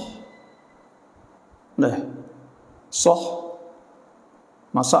sah. Sah.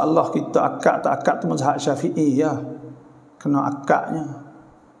 Masalah kita akad tak akad tu mazhab Syafi'i ya. Kena akadnya.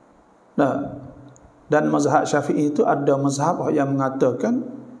 Dan mazhab Syafi'i itu ada mazhab yang mengatakan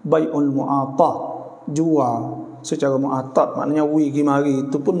bai'ul mu'atat, jual secara mu'atat, maknanya wi mari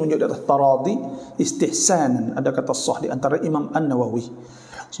itu pun menunjuk di atas taradi istihsanan. Ada kata sah di antara Imam An-Nawawi.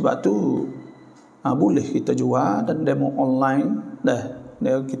 Sebab tu boleh kita jual dan demo online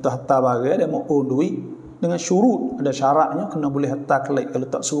kita hantar barang, demo own duit dengan syurut, ada syaratnya, kena boleh hantar klik kalau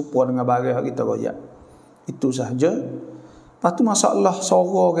tak serupa dengan barang yang kita royak. Itu sahaja. Lepas tu masalah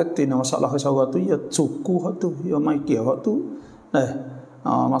suara kata, masalah suara tu ya suku hak tu, ya maiki hak tu.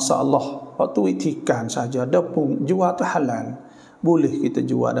 Masalah hak tu itikan saja, ada pun jual tu halal. Boleh kita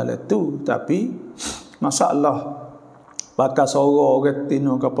jual dalam tu, tapi masalah bakal suara kata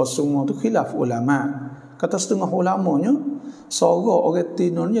ke apa semua tu khilaf ulama. Kata setengah ulamanya suara orang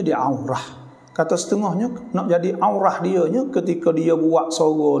tino ni jadi aurah. Kata setengahnya nak jadi aurah dianya ketika dia buat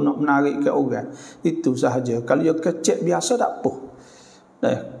suara nak menarik ke orang. Itu sahaja. Kalau dia kecek biasa tak apa.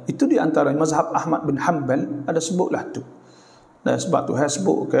 Itu di antara mazhab Ahmad bin Hanbal ada sebutlah tu. Sebab tu saya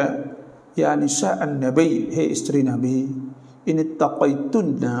sebut ke ya nisa'an nabi, hey isteri nabi, ini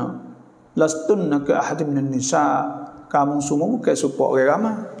taqaitunna lastunna ka ahad minan nisa', kamu semua bukan supaya orang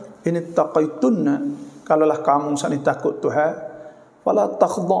ramai. Ini taqaitunna, kalaulah kamu saat ini takut Tuhan, fala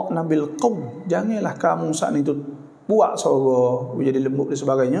takhda'na bil qawl, janganlah kamu saat itu buat suara menjadi lembut dan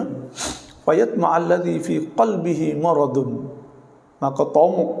sebagainya. Fayatma alladhi fi qalbihi maradun, maka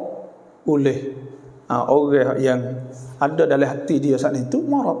tamak oleh orang yang ada dalam hati dia saat itu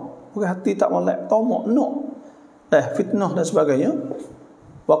marad, orang hati tak molek, tamak nak fitnah dan sebagainya.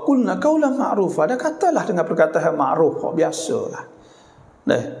 Wa qulna qawlan ma'rufa, dan katalah dengan perkataan ma'ruf, biasalah.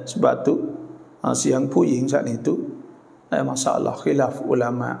 Sebab tu siang puying saat itu masalah khilaf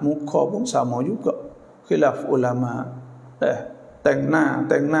ulama, muka pun sama juga khilaf ulama.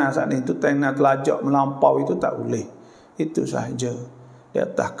 Tengna saat itu, tengna telajak melampau itu tak boleh. Itu sahaja. Di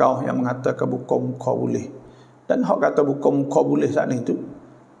atas kau yang mengatakan buka muka boleh. Dan hak kata buka muka boleh saat ni tu,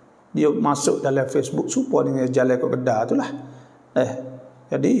 dia masuk dalam Facebook supaya dengan jalan ke kedai tu lah.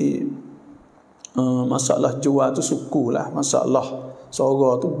 Jadi masalah jual tu suku lah, masalah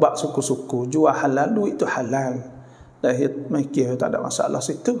suara tu bak suku-suku, jual halal, duit tu halal. Mikir tak ada masalah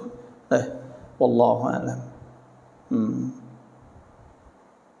situ. Wallahu a'lam.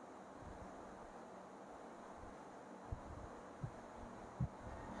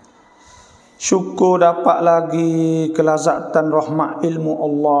 Syukur dapat lagi kelazatan rahmat ilmu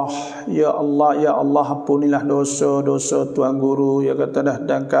Allah. Ya Allah, ampunilah dosa-dosa tuan guru. Ya kata dah,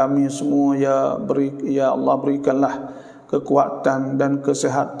 dan kami semua, ya Allah, berikanlah kekuatan dan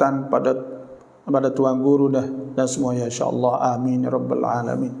kesihatan pada tuan guru dan semua, ya insya-Allah. Amin ya rabbal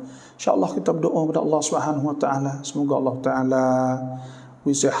alamin. Insya-Allah kita berdoa kepada Allah Subhanahu wa taala, semoga Allah taala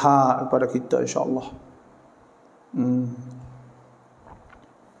beri sihat kepada kita insya-Allah.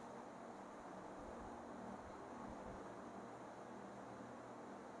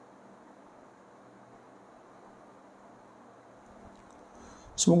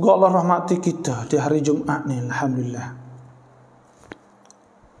 Semoga Allah rahmati kita di hari Jumaat ni, alhamdulillah.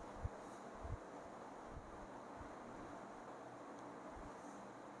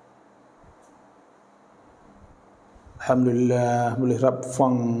 Alhamdulillah, boleh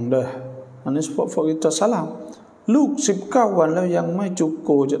rapfang dah. Ini sebab kita salam. ลูก19 วันแล้วยังไม่จุกโก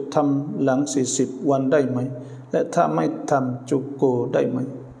จะทำหลัง40 วันได้ไหมและถ้าไม่ทำจุกโกได้ไหม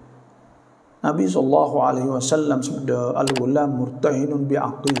Nabi SAW sabda, al-ghulam murtahinun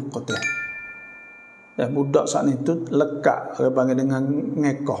bi'aqiqatih. Budak saat ni tu lekat dengan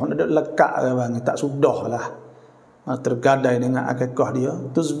ngekoh, lekat tak sudah lah, tergadai dengan akikah dia.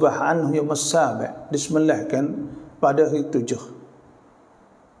 Tuzbah anhu yawm as-sabi', disembelihkan pada hari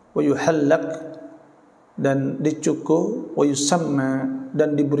 7. Wa yuhallak, dan dicukur, wa yusamma,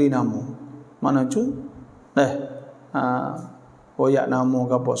 dan diberi nama. Mana tu? Koyak nama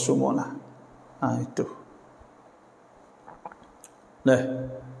ke apa semua lah. Itu.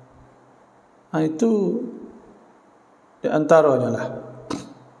 Itu di antaranya lah.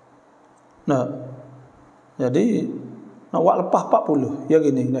 Jadi nak buat lepas 40. Ya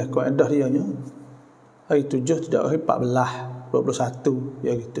gini dah kaedah dia nya. Hari 7 tidak hari 14, 21,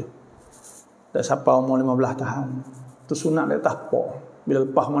 ya gitu. Tak sampai umur 15 tahun. Tu sunat di atas pok. Bila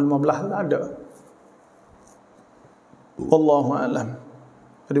lepas umur 15 tak ada. Wallahu a'lam.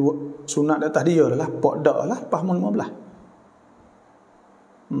 Jadi sunat di atas dia lah, pok dak lah lepas umur 15.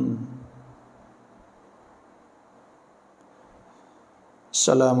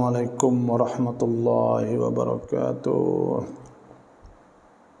 Assalamualaikum warahmatullahi wabarakatuh.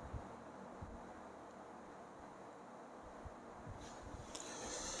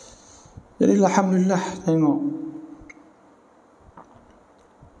 Jadi alhamdulillah, tengok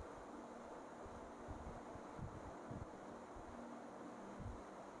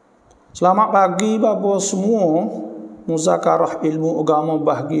selamat pagi bapa semua. Muzakarah ilmu agama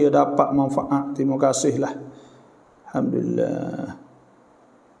bahagia dapat manfaat. Terima kasihlah. Alhamdulillah.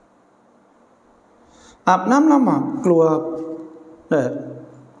 Apnam lama keluar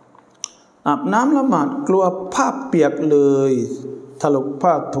Apnam lama keluar ภาพเปียกเลยถลกผ้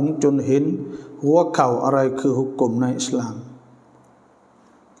าถุงจนเห็นหัวเข่าอะไรคือหุกมในอิสลาม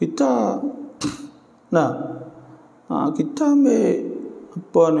Kita kita ambil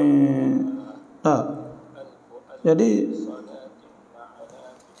apa ni jadi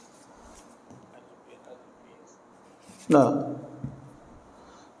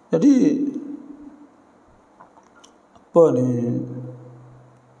jadi apa ni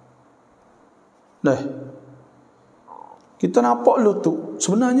kita nampak lutut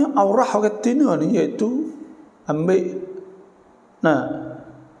sebenarnya aurah orang tina ni iaitu ambil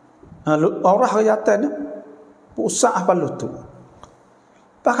aurah orang atas ni pusat apa lutut.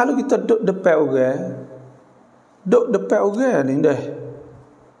 Pak kalau kita duduk depan orang ni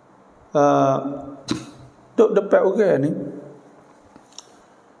duduk depan orang ni,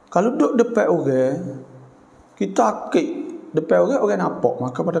 kalau duduk depan orang kita akik depan orang nampak,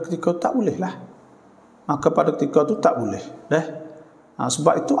 maka pada ketika tak boleh lah. Maka pada ketika tu tak boleh.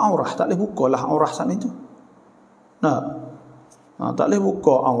 Sebab itu aurah tak boleh buka lah aurah sana itu. Tak boleh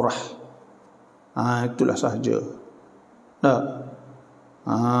buka aurah. Itulah sahaja.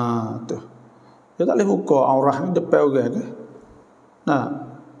 Tu. Dia tak boleh buka aurah ni depan orang ke.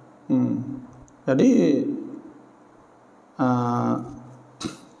 Jadi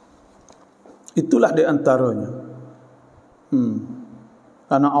itulah di antaranya.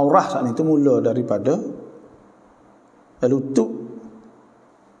 Karena aurah saat itu mula daripada lutut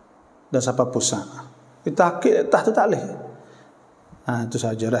dan sampai pusat. Kita akik atas tu tak boleh. Itu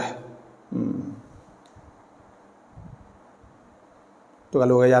saja dah. Tu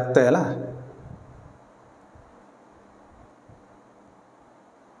kalau orang yatai lah.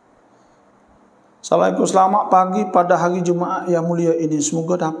 Assalamualaikum, selamat pagi pada hari Jumaat yang mulia ini.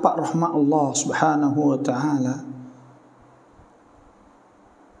 Semoga dapat rahmat Allah Subhanahu wa taala.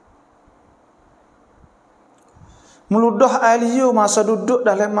 Meludah alio masa duduk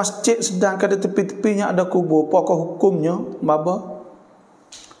dalam masjid sedangkan di tepi-tepinya ada kubur. Apakah hukumnya, baba?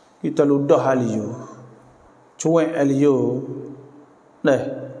 Kita ludah alio, cuek alio,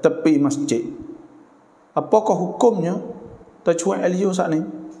 tepi masjid. Apakah hukumnya? Tak cuek alio saat ni?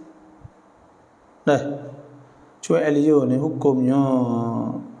 Cuek alio ni hukumnya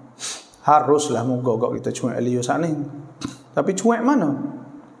haruslah moga kita cuek alio saat ni. Tapi cuek mana?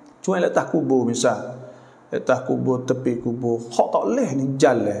 Cuek letak kubur misal. Letak kubur, tepi kubur, hak tak boleh ni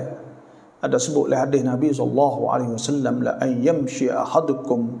jalan. Ada sebutlah hadis Nabi SAW, la an yamshi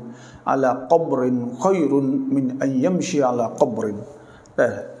ahadukum ala qabrin khairun min an yamshi ala qabrin.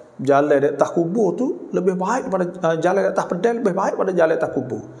 Jalan di atas kubur tu lebih baik pada jalan di atas pedal, lebih baik pada jalan di atas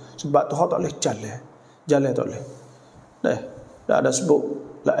kubur. Sebab tu hak tak boleh jalan tak boleh. Dah ada sebut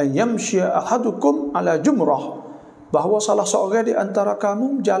la an yamshi ahadukum ala jumrah, bahawa salah seorang di antara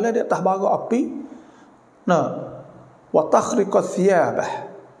kamu jalan di atas bara api. Wa takhriqa thiyabah,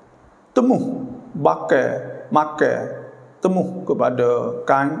 temuh bakar makan, temuh kepada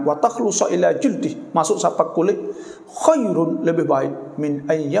kain, wa takhlusa ila jildi, masuk sampai kulit, khairun, lebih baik, min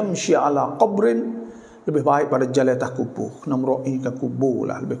ayyamshi ala qabrin, lebih baik pada jalan atas kubur. Namroi ke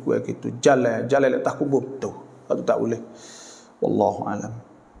kubur lah, lebih kurang gitu. Jalan atas kubur tu, itu tak boleh. Wallahu alam.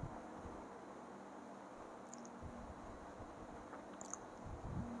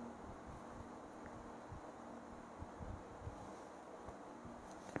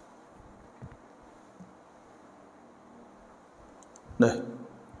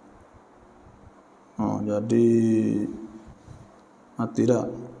 Jadi mati dah.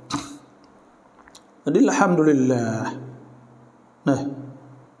 Jadi alhamdulillah.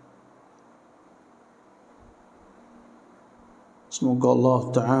 Semoga Allah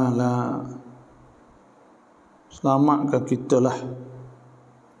Ta'ala selamatkan kita lah.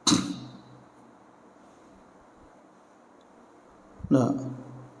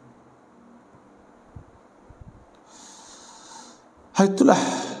 Itulah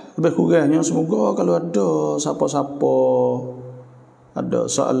lebih kurangnya. Semoga kalau ada siapa-siapa ada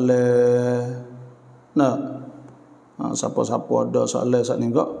soalan, siapa-siapa ada soalan saat ni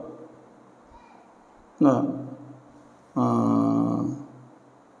kak,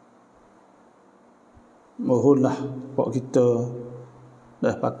 mohonlah buat kita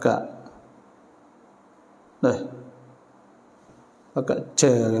pakat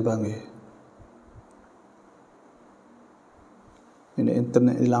share ke panggil. Ini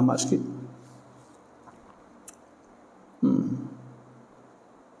internet ni lambat sikit.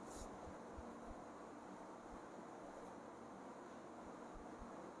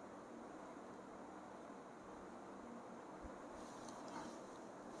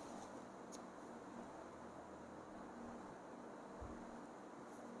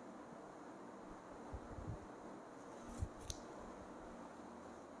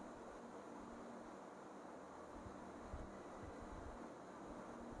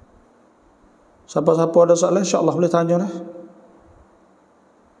 Siapa-siapa ada soalan, insya-Allah boleh tanya dah.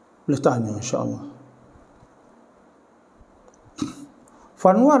 Boleh tanya insya-Allah.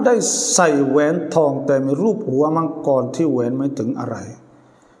ฝันว่าได้ใส่แหวนทองแต่มีรูปหัวมังกรที่แหวนไม่ถึงอะไร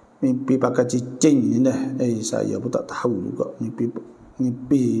Mimpi pakai cincin ni dah. Saya pun tak tahu juga mimpi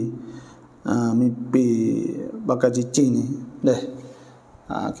pakai cincin ni dah.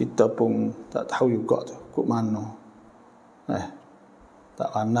 Kita pun tak tahu juga tu kok mana. Tak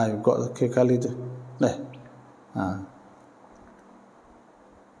pandai juga kali tu.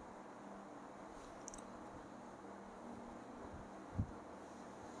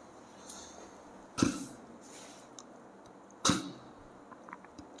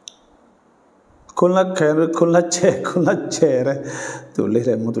 Kun la chair tulis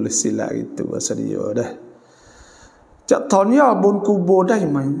dah mau tulis sila gitu bahasa dia dah. Cak tahunnya bun kubur dah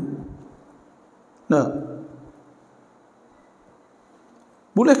mai.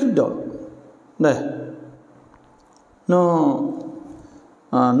 Boleh ke tak?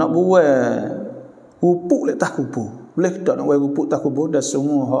 Nak buat pupuk letak kubur. Boleh ke tak nak buat pupuk tak kubur? Dah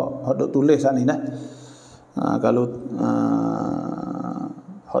semua hak dok tulis saat ni dah. Kalau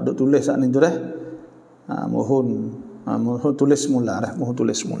hak dok tulis saat ni tu dah. Mohon tulis semula dah. Mohon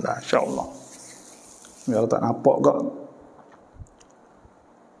tulis semula insya-Allah. Kalau tak nampak kak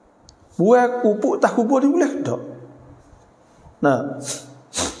buat pupuk tak kubur ni boleh ke tak?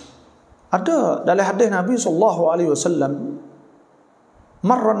 Ada dalam hadis Nabi SAW,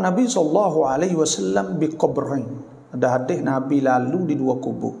 marra Nabi sallallahu alaihi wasallam biqabrain. Ada hadis Nabi lalu di dua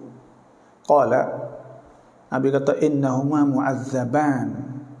kubur. Qala, Nabi kata innahuma mu'azzaban.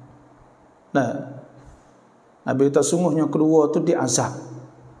 Nah, Nabi kata sungguhnya kedua tu diazab.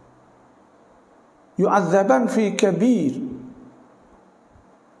 Yu'azzaban fi kabir.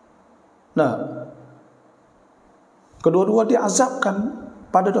 Nah, kedua-dua diazabkan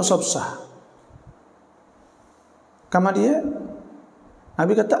pada dosa besar. Kama dia,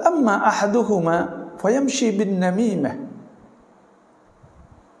 Nabi kata amma ahaduhuma fayamshi bin namimah.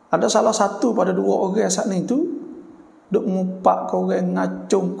 Ada salah satu pada dua orang saat ni tu duk ngupak ke orang,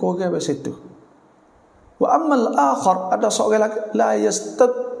 ngacung ke orang kat situ. Wa ammal akhar, ada seorang lagi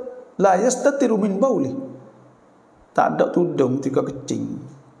la yastatiru min bauli. Tak ada tudung ketika kecing.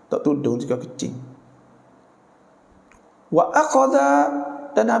 Tak tudung ketika kecing. Wa aqada,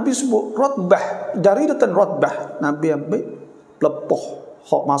 dan Nabi sebut ratbah, jaridatan ratbah. Nabi ambil lepoh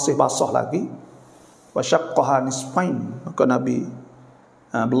hak masih basah lagi. Wa syaqqaha nisfain, maka Nabi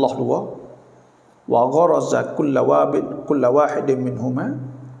belah dua. Wa gharaza kulla wahidin minhuma.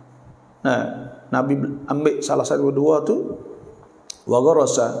 Nah, Nabi ambil salah satu dua tu, wa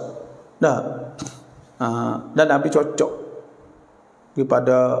gharaza. Dan Nabi cocok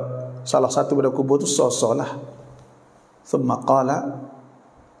kepada salah satu pada kubur tu sosolah. Thumma qala,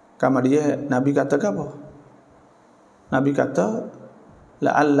 kama dia Nabi kata apa? Nabi kata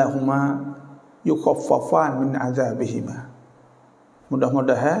la'allahuma yukhaffafan min azabihima.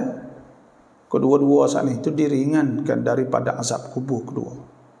 Mudah-mudahan kedua-dua saat itu diringankan daripada azab kubur kedua.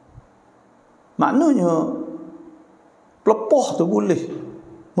 Maknanya pelepoh tu boleh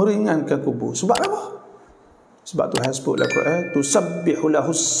meringankan kubur. Sebab apa? Sebab Tuhan sebut dalam Quran, tusabbihu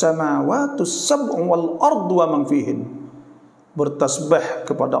lahus samawati sab'u wal ardu wa man fihin. Bertasbih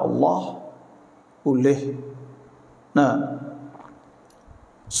kepada Allah boleh. Nah,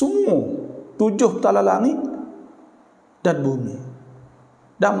 semua 7 petala langit dan bumi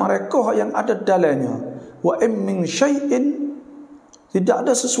dan mereka yang ada dalamnya. Wa in min syai'in, tidak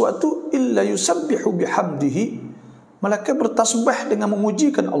ada sesuatu illa yusabbihu bihamdihi, malaikat bertasbih dengan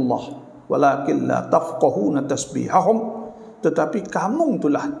memujikan Allah. Walakin la tafqahuna tasbihahum, tetapi kamu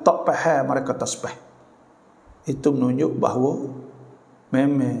itulah tak faham mereka tasbih. Itu menunjuk bahawa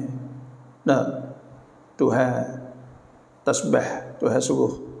memang Tuhan tasbih, Tuhan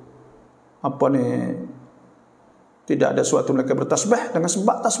suruh apa ni, tidak ada suatu mereka bertasbih, dengan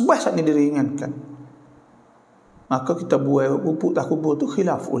sebab tasbih saat ini diringankan. Maka kita buat pupuk tak kubur tu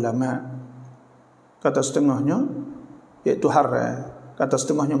khilaf ulama. Kata setengahnya iaitu haram, kata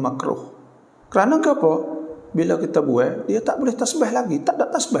setengahnya makruh. Kerana apa? Bila kita buat, dia tak boleh tasbih lagi, tak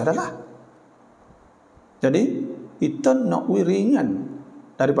ada tasbih dah lah. Jadi kita nak ringan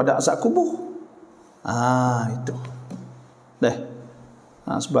daripada azab kubur. Itu.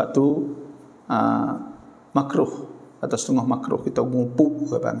 Sebab tu makruh, atau setengah makruh kita ngupuk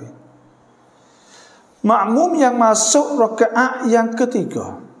ke panggil. Makmum yang masuk rakaat yang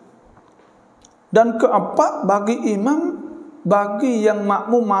ketiga dan keempat bagi imam, bagi yang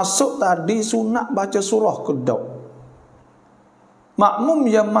makmum masuk tadi sunat baca surah kedua. Makmum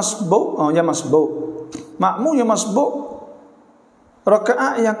yang masbuk, makmum yang masbuk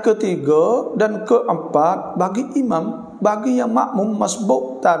rakaat yang ketiga dan keempat bagi imam, bagi yang makmum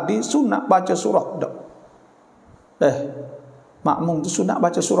masbuk tadi sunat baca surah kedua. Makmum tu sunat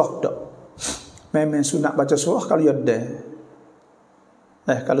baca surah kedua. Memang sunat baca surah kalau ada.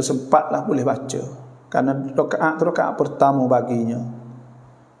 Kalau sempatlah boleh baca. Karena rakaat tu rakaat pertama baginya.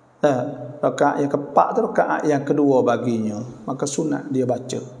 Rakaat yang keempat tu rakaat yang kedua baginya. Maka sunat dia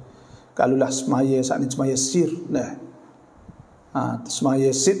baca. Kalaulah semaya saat ni semaya sir dah.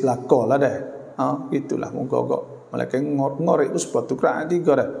 Semaya sit lakor lah dah. Itulah mogok-mogok. Malaikat ngorek tu sepatu rakaat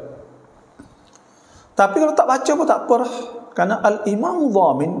 3 dah. Tapi kalau tak baca pun tak apa dah. Karena al-imam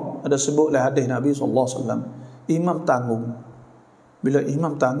dhamin, ada sebutlah hadis Nabi SAW, imam tanggung. Bila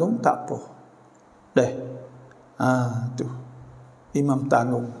imam tanggung tak apa. Tu imam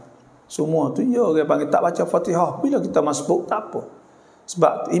tanggung. Semua tu ya orang panggil tak baca Fatihah. Bila kita masbuk tak apa.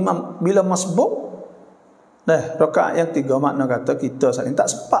 Sebab imam bila masbuk, rakaat yang 3 makna kata kita saat ini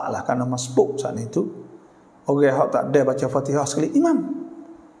tak sempat lah, kerana masbuk saat itu orang yang tak ada baca Fatihah sekali imam.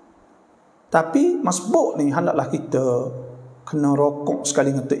 Tapi masbuk ni hendaklah kita kena rokok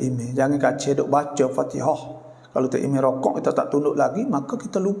sekali dengan imam. Jangan kacau duk baca Fatihah. Kalau imam rokok kita tak tunduk lagi, maka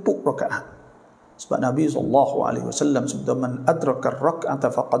kita lupuk rakaat. Sebab Nabi SAW sebut man adraka ar-rak'ata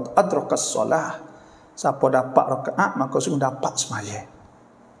faqad adraka as-salah. Siapa dapat rakaat maka sungguh dapat sembahyang.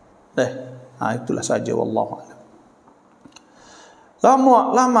 Itulah saja, wallahu a'lam.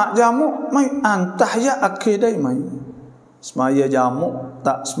 Lama jamu mai antahya akidai mai. semaya jamak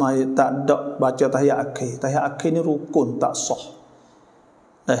tak semaya tak ada baca tahiyat akhir. Tahiyat akhir ni rukun tak sah.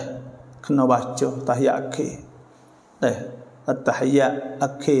 Kena baca tahiyat akhir. Tahiyat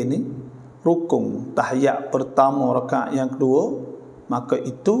akhir ni rukun. Tahiyat pertama rakaat yang kedua, maka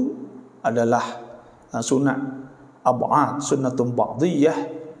itu adalah sunat ab'ad, sunnatun ba'diyah,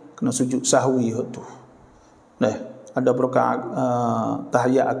 kena sujud sahwi tu. Ada rakaat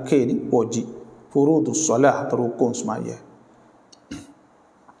tahiyat akhir ni wajib. Furudus solah atau rukun semaya.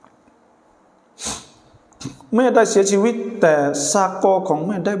 แม่ได้เสียชีวิตแต่ซากอของแ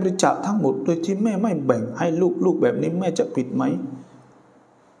ม่ได้บริจาคทั้งหมดโดยที่แม่ไม่แบ่งให้ลูกแบบนี้แม่จะผิดไหม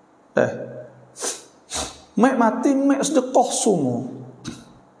แม่ mati แม่ sedekah semua.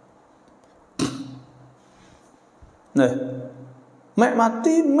 Mẹ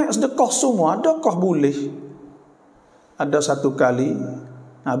mati, mẹ sedekah semua. Adakah boleh? Ada satu kali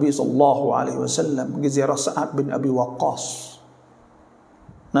Nabi SAW pergi ziarah Sa'ad bin Abi Waqqas.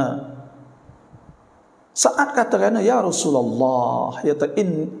 Sa'ad katakan, ya Rasulullah, ya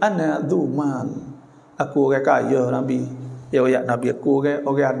ta'in ana dhu mal. Aku orang kaya Nabi. Ya Nabi, aku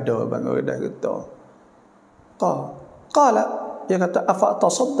orang ada bang, orang dah kata. Qala, dia kata, afa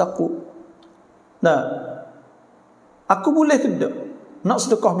tasaddaqu. Aku boleh ke tak nak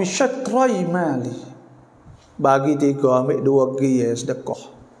sedekah bi syatrai mali? Bagi 3, ambil 2 qiyah sedekah.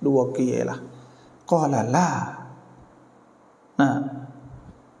 2 qiyah lah. Qala la.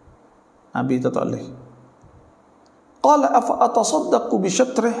 Nabi tak boleh. Qala afa atasaddaqu bi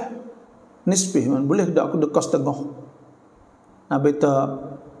syatrih nisbih, man boleh tak aku sedekah setengah? Nabi tak.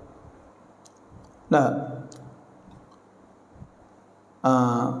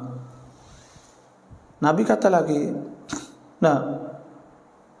 Nabi kata lagi,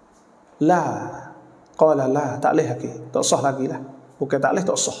 la, qala la, tak boleh lagi, tak sah lagi lah. Bukan tak boleh,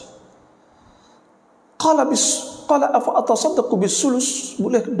 tak sah. Qala afa atasaddaqu bisulus,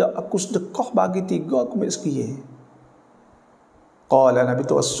 boleh tak aku sedekah bagi 3, aku ambil sekian? Qala Nabi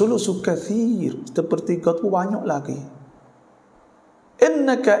tu as-sulusu kathir, sepertiga tu banyak lagi.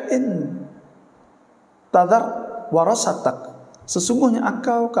 Innaka in tadhar warasatak, sesungguhnya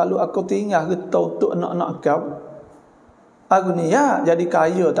engkau kalau aku tinggal harta untuk anak-anak engkau, agniya, jadi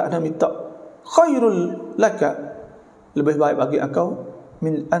kaya tak ada minta, khairul laka, lebih baik bagi engkau,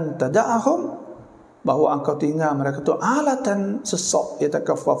 min antada'ahum, bahawa engkau tinggal mereka tu alatan sesak,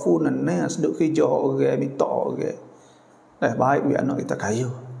 yatakaffafunan nas, duk kerja orang, minta orang. Baik biar anak kita kaya,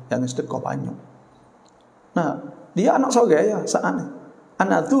 jangan sedekah banyak. Dia anak seorang ya, Sa'ad ni.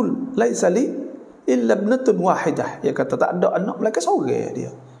 Anadzul laisa li illa ibnatun wahidah. Dia kata tak ada anak mereka seorang dia.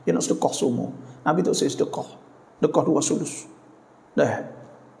 Dia nak sedekah semua. Nabi tak sedekah. Sedekah 2 sulus.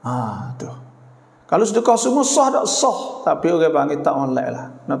 Tu. Kalau sedekah semua sah tak sah, tapi orang panggil tak online lah.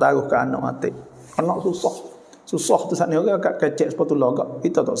 Nak taruh ke anak mati. Anak susah. Susah tu saat ni orang kat kecek sepatu logak.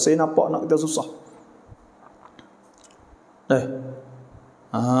 Kita tak saya nampak anak kita susah.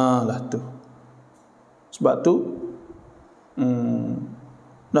 Lah tu. Sebab tu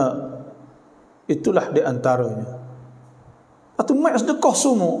itulah di antaranya. Atau mak sedekah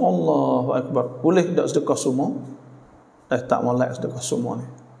semua. Allahu akbar. Boleh tak sedekah semua? Tak molek sedekah semua ni.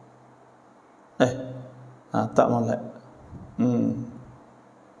 Tak molek.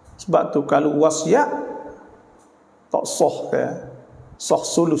 Sebab tu kalau wasiat tak sah ke, sah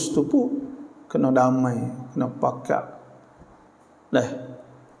sulus tu pun kena damai, kena pakat.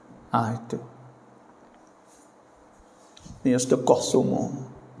 Itu. Ni sedekah semua.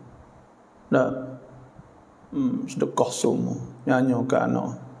 Sedekah semua. Nyanyi ke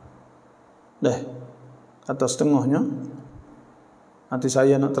anak. Kata setengahnya. Nanti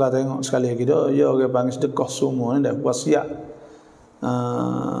saya nak telah tengok sekali lagi. Ya orang panggil sedekah semua ni dah wasiat.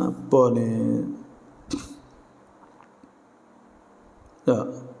 Apa ni?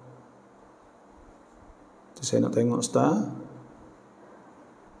 Nanti saya nak tengok setengah.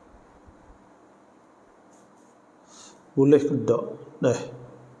 Boleh ke tak?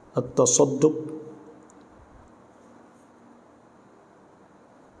 At-tasadduq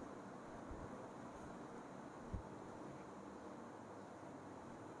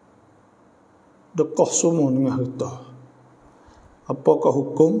dekah semua dengan harta. Apakah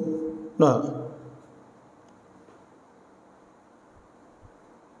hukum?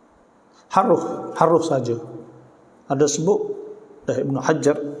 Harus saja. Ada sebut dari Ibn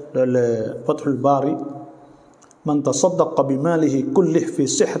Hajar dalam Fathul Bari, man tasaddaqa bimalihi kullih fi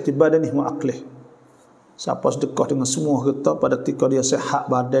sihhati badanihi wa aqlihi. Siapa sedekah dengan semua harta pada ketika dia sihat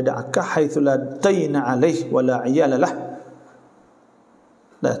badan dan akal, haitsu la dayna alaihi wa la iyala lah.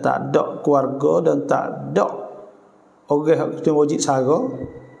 Dah tak ada keluarga dan tak ada orang yang wajib sara.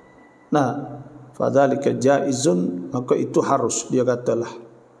 fadzalika jaizun, maka itu harus, dia katalah.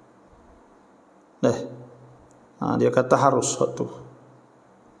 Dia kata harus tu.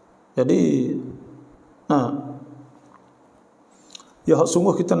 Jadi ya hak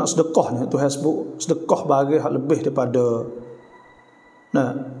sungguh kita nak sedekah ni, Tuhan sebut sedekah bagi hak lebih daripada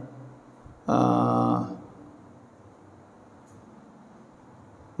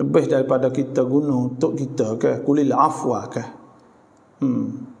lebih daripada kita guna untuk kita ke kulil afwa ke.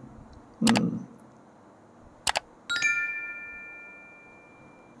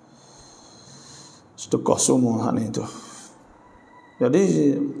 Sedekah semua hak ni tu. Jadi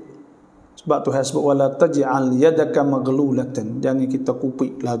sebab Tuhan sebut wala taj'al yadaka maghlulatan, jangan kita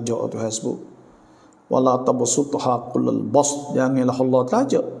kupik lajak. Tuhan sebut wala tabsutha kullal bast, janganlah Allah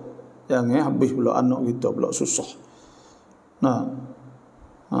lajak, jangan habis pula anak kita pula susah.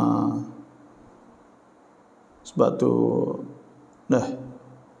 Sebab tu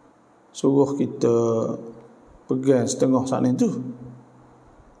suruh kita pegang setengah saat ni tu.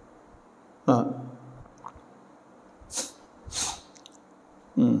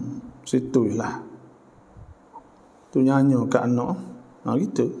 Situlah tu nyanyi ke anak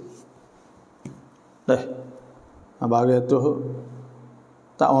gitu. Bagi tu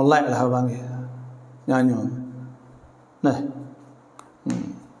tak online lah abang nyanyi.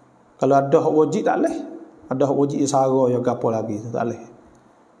 Kalau ada hak wajib tak boleh. Ada hak wajib sara ya gapo lagi tu tak boleh.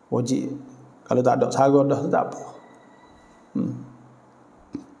 Wajib. Kalau tak ada sara dah tu tak apa.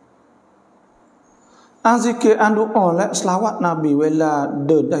 Zikir doa lah selawat Nabi wala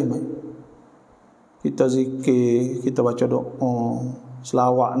dai mai. Kita zikir, kita baca doa,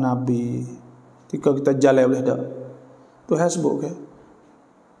 selawat Nabi. Ketika kita jalan boleh tak? Tuhan sebut ke?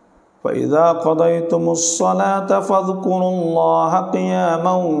 Fa idza qadaytumus salata fadhkurullaha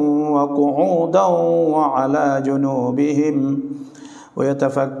qiyaman wa qu'udan wa 'ala junubihim wa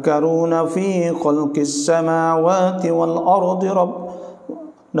yatafakkaruna fi khalqis samawati wal ardi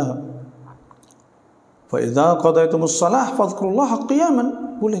Fa idza qadaytumus salah fadhkurullaha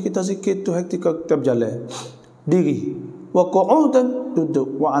qiyaman, boleh kita zikir tu ketika kita berjalan diri, wa qu'udan,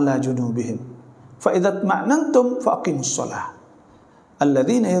 duduk, wa 'ala junubihim. Fa idza ma'nantum fa aqimus salah.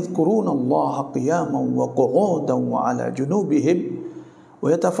 Alladzina yadhkuruna Allaha qiyaman wa qu'udan wa 'ala junubihim wa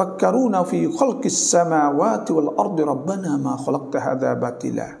yatafakkaruna fi khalqis samawati wal ardi rabbana ma khalaqta hadza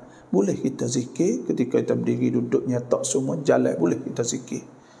batila. Boleh kita zikir ketika kita berdiri, duduk, nyatak semua, jalan, boleh kita zikir.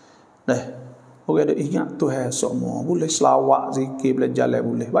 Orang ada ingat Tuhan semua, boleh selawat, zikir, boleh jalan,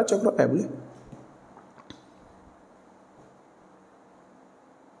 boleh baca Quran, boleh.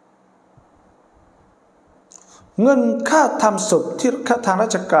เงินค่าทำศพที่ทางรา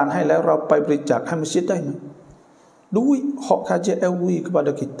ชการให้แล้วเราไปบริจาคให้มัสยิดได้ไหม duit hak kajian LV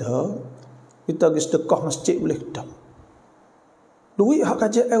kepada kita pergi sedekah masjid boleh tak? Duit hak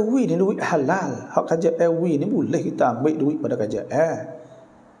kajian LV ni duit halal, hak kajian LV ni boleh kita ambil duit pada kajian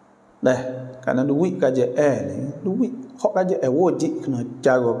kerana duit kajian ni duit hak kajian wajib kena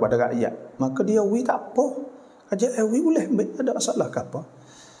jaga kepada rakyat, maka dia LV tak apa, kajian LV boleh ambil, ada masalah ke apa.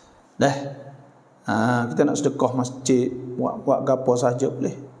 Kita nak sedekah masjid, buat gapo saja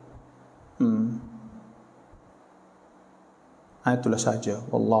boleh. Itulah saja,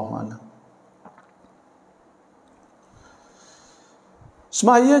 wallahu a'lam.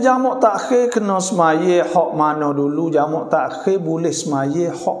 Semaya jamak takhir kena semaya hak mana dulu, jamak takhir boleh semaya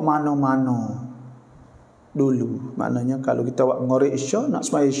hak mana-mana dulu. Maknanya kalau kita buat ngorek isya, nak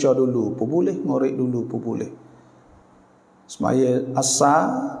semaya isya dulu pun boleh, ngorek dulu pun boleh. Semaya asar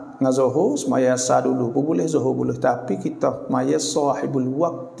dengan zuhur, semaya asar dulu pun boleh, zuhur boleh, tapi kita semaya sahibul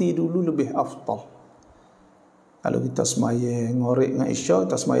waqti dulu lebih afdal. Kalau kita semaya ngorek dengan isya,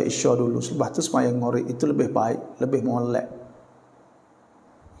 kita semaya isya dulu, selepas tu semaya ngorek, itu lebih baik, lebih molek.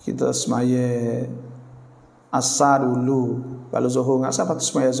 Kita semaya asar dulu, kalau zuhur dengan asar, lepas tu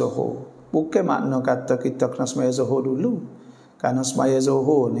semaya zuhur. Bukan makna kata kita kena semaya zuhur dulu, kerana semaya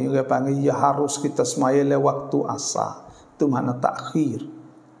zuhur ni orang panggil ya harus kita semaya le waktu asar. Itu makna takhir.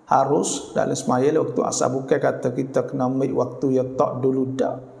 Harus dalam semaya le waktu asar, bukan kata kita kena ambil waktu yang tak dulu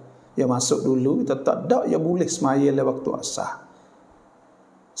dah. Ya masuk dulu, kita tak dak, ya boleh semaya le waktu asar.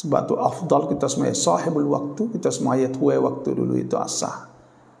 Sebab tu afdal kita semaya sahibul waktu, kita semaya tuai waktu dulu, itu asar.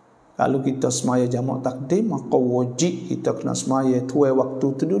 Kalau kita semaya jamak takdim, maka wajib kita kena semaya tuai waktu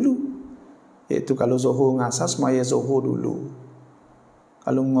tu dulu. Iaitu kalau zuhur dengan asar, semaya zuhur dulu.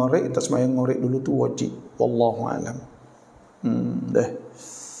 Kalau ngorek, kita semaya ngorek dulu, tu wajib. Wallahu a'lam.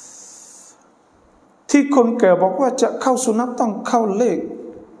 ที่คนแก่บอกว่าจะเข้าสุนัตต้องเข้าเลข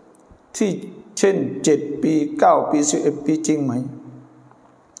ที่เช่น7 ปี 9 ปี 11 ปีจริงไหม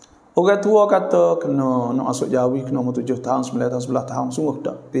Orang tua kata kena nak masuk jawi kena umur 7 tahun, 9 tahun, 11 tahun, sungguh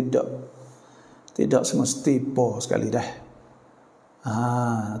tak? Tidak. Tidak semesti po sekali dah.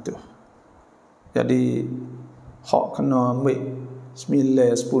 Tu. Jadi hak kena ambil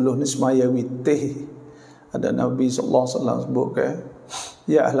 9, 10 ni semaya witir. Ada Nabi sallallahu alaihi wasallam sebut ke,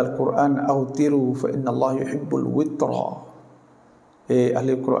 ya ahlul Quran autiru fa inna Allah yuhibbul witra.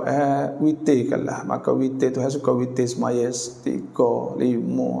 Ahli Quran witirkanlah, maka witir Tuhan suka witir semaya 3, 5,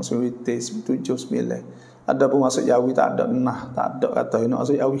 witir 7, 9. Ada pun masuk Jawi tak ada tak ada kata nak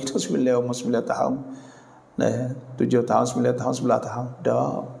masuk Jawi tu 9 tahun. 7 tahun, 9 tahun, 11 tahun.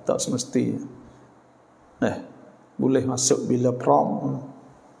 Tak semesti. Boleh masuk bila prom.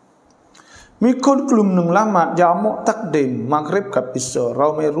 Mikul klum nung lamat jamak takdim maghrib กับอิสเรา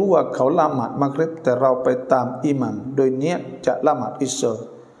ไม่รู้ว่าเขาละหมาดมักริบแต่เราไปตามอิหมัมโดยเนียดจะละหมาดอิส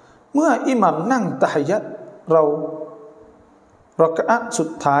เมื่ออิหมัมนั่งตะฮิยัตเรารอกอะห์สุด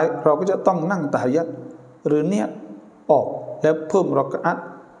ท้ายเราก็จะต้องนั่งตะฮิยัตหรือเนียดออกแล้วเพิ่มรอกอะห์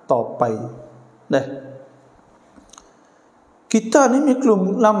ต่อไปkita ni miklum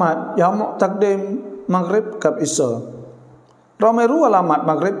lamat jamak takdim maghrib กับอิสเราไม่รู้ว่าละหมาด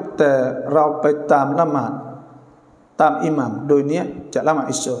มักริบแต่เราไปตามละหมาดตามอิหมัมโดยเนี้ยจะละหมาด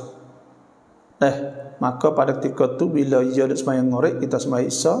อิสya. Maka pada ketika itu bila ia sembahyang maghrib kita sembahyang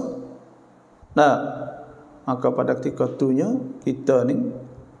isya. Maka pada ketika itunya kita ni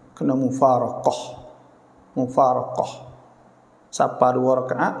kena mufaraqah. Sampai 2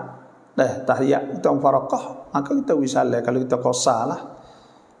 rakaat tahiyat kita mufaraqah, maka kita wisalah kalau kita qasarlah.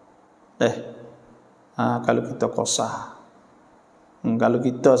 Kalau kita qasar. Kalau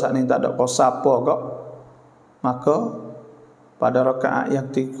kita saat ini tak ada qasar apa kok, maka pada rakaat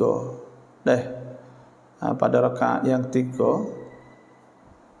yang 3 pada rakaat yang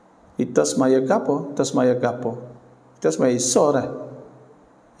 3 kita semaya gapo? Kita semaya isya dah.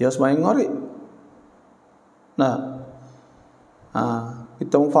 Ya semaya maghrib.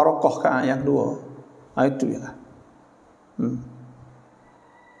 Kita mufaraqah rakaat yang 2. Itu ialah.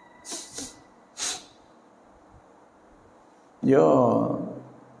 Ya,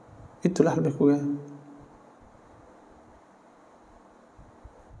 itulah lebih kurang.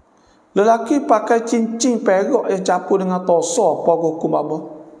 Lelaki pakai cincin perak yang campur dengan tosa, apa hukum apa?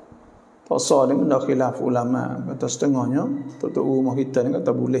 Tosa ni benda khilaf ulama. Kata setengahnya, untuk rumah kita ni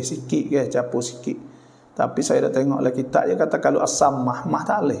kata boleh sikit ke, campur sikit. Tapi saya dah tengok lah kitab dia kata kalau asam mah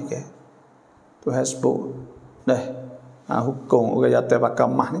tak boleh ke. Tu hasbuk. Hukum orang jatuh pakai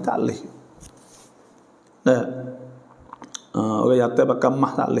mah ni tak boleh. Orang jatuh pakai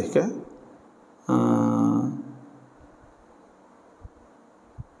mah tak boleh ke?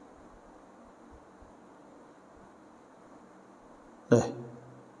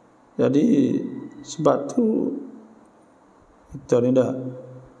 Jadi sebab tu kita ni dah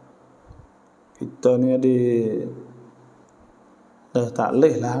tak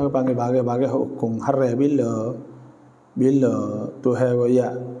boleh lah panggil bagai hukum haram bila Tuhan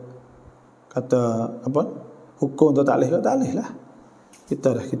royak kata apa hukum tu tak boleh lah.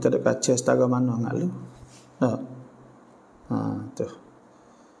 Kita dah kaca setara mana ngak lu. Tu.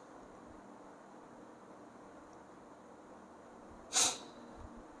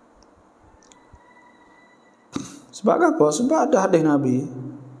 Sebab apa? Sebab ada hadis Nabi.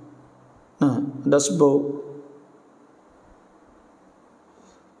 Ada sebut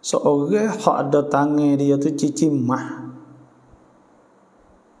seorang hak ada tangan dia tu cicimah.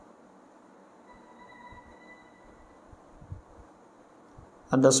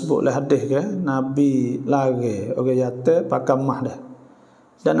 Ada sebutlah hadis ke Nabi lari orang jatuh pakai mah dah.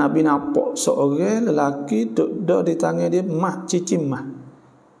 Dan Nabi nampak seorang lelaki duduk di tangan dia mah cicimah.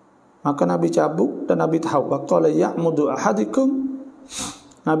 Maka Nabi cabut dan Nabi tahu waqala ya'mudu ahadikum.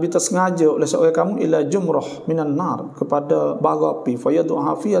 Nabi tersengaja oleh seorang kamu ila jumrah minan nar kepada bara api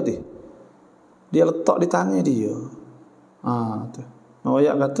fayaduha fi yadihi. Dia letak di tangan dia. Tu.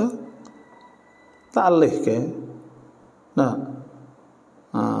 Ayat kata tak boleh ke?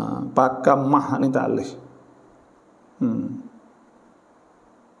 Pakai mah ni tak boleh.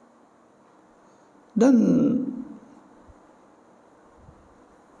 Dan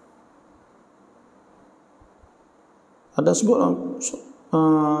ada sebut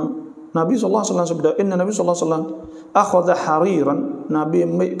Nabi sallallahu alaihi wasallam sabda inna Nabi sallallahu alaihi wasallam akhadha hariran. Nabi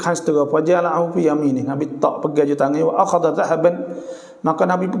ambil kain setera fajala'u fi yamini. Nabi tak pegang je tangan wa akhadha dhahaban. Maka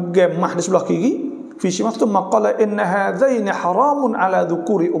Nabi pegang mah di sebelah kiri. Fi shimatu maqala inna hadzaini haramun ala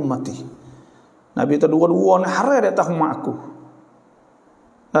dhukuri ummati. Nabi tu dua-dua ni haram di atas umat aku.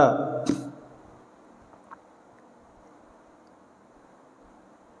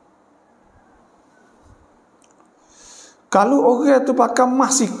 Kalau orang tu pakai mah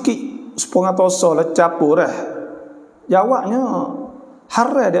sikit sepengah tosa lah capur jawabnya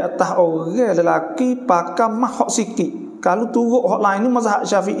haram di atas orang lelaki pakai mah hak sikit. Kalau turut hak lain ni mazhab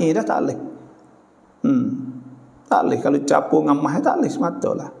Syafi'i dah tak boleh. Tak boleh kalau capur dengan mah tak boleh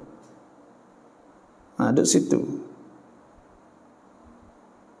sematalah. Duduk situ.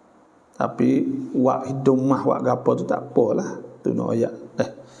 Tapi wak hidung mah wak gapo tu tak apalah. Tu no ayat.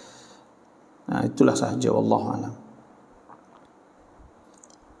 Itulah sahaja, wallahu alam.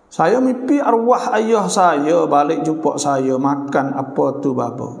 Saya mimpi arwah ayah saya balik jumpa saya, makan apa tu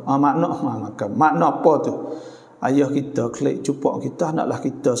babo. Makna makan. Makna apa tu? Ayah kita klik jumpa kita, naklah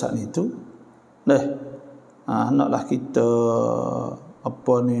kita saat ni tu. Naklah kita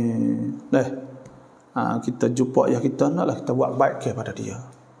apa ni? Kita jumpa ayah kita, naklah kita buat baik kepada dia.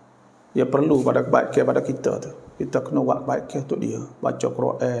 Dia perlu pada baik kepada kita tu. Kita kena buat baik untuk dia. Baca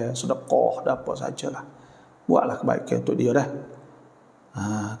Quran, sedekah, dan apa sajalah. Buatlah kebaikan untuk dia dah.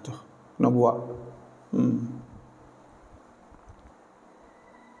 Tu kena buat.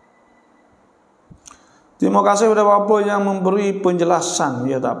 Terima kasih kepada bapa yang memberi penjelasan.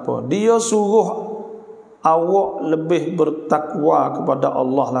 Ya tak apa. Dia suruh awak lebih bertakwa kepada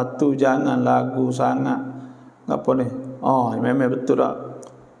Allah lah tu. Jangan lagu sangat. Apa ni? Memang betul tak?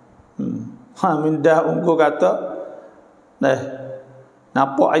 Mindah unggu kata,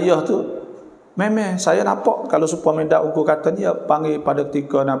 nampak ayah tu. Memang saya nampak kalau supaya mindah unggu kata dia panggil pada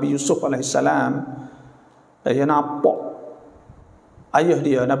ketika Nabi Yusuf AS. Dia nampak ayah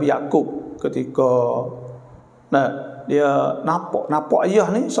dia Nabi Yakub ketika dia nampak ayah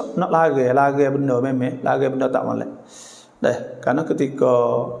ni nak lari benda, memang lari benda tak molek. Kerana ketika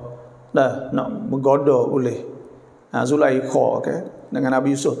nak menggoda oleh Zulaikha dengan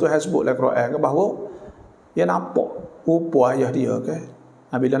Nabi Yusuf tu sebut dalam Quran bahawa dia nampak rupa ayah dia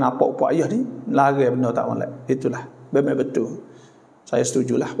bila nampak rupa ayah ni lari benda tak molek. Itulah memang betul. Saya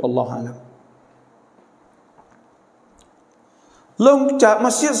setujulah, wallahu alam. Long cak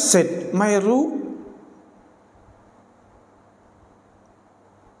masjid set Mai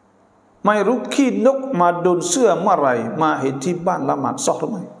kinuk madun sia marai ma hitiban lamat soh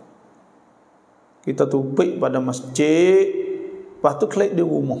mai. Kita tubik pada masjid, lepas tu klik di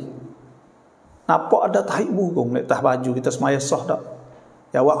rumah. Nampak ada tahi burung di atas baju kita semaya soh tak?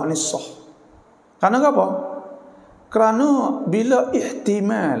 Jawab ni soh. Kerana apa? Kerana bila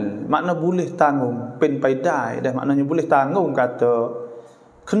ihtimal, makna boleh tanggung, pen paidai dah maknanya boleh tanggung kata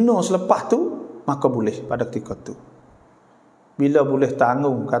kena selepas tu, maka boleh pada ketika tu. Bila boleh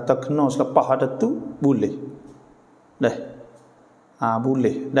tanggung kata kena selepas ada tu, boleh.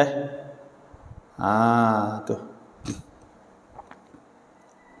 Boleh. Tu.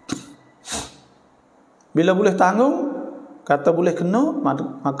 Bila boleh tanggung, kata boleh kena,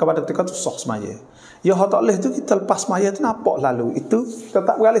 maka pada ketika tu sah semaya. Ya tak boleh tu kita lepas semaya tu nampak lalu. Itu kita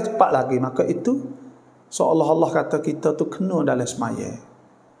tak beralih cepat lagi. Maka itu seolah-olah kata kita tu kena dalam semaya.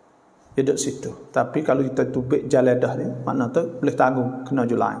 Dia duduk situ. Tapi kalau kita tubik jalan dah ni, makna tu boleh tanggung kena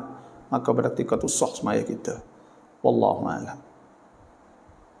julai. Maka pada ketika tu sah semaya kita. Wallahu a'lam.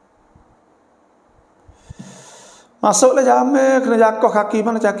 Masuklah jamai, kena jakoh kaki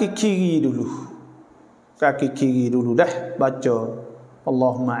mana? Kaki kiri dulu. Kaki kiri dulu dah baca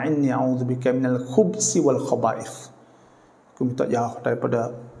Allahumma inni a'udzubika minal khubsi wal khaba'ith. Aku minta jauh daripada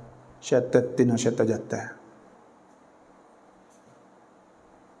syaitan dan syaitan jatah.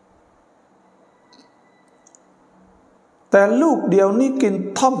แต่ลูกเดียวนี้กิน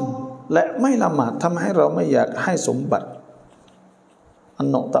ท่อมและไม่ละหมาดทำให้เราไม่อยากให้สมบัติ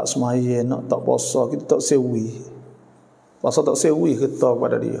anak tak semaya, anak tak puasa, kita tak sewi. Puasa tak sewi kita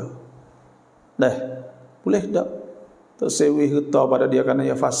pada dia. Boleh tak? Tak sewi kita pada dia kerana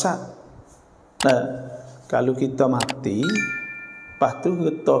dia fasad. Kalau kita mati, lepas tu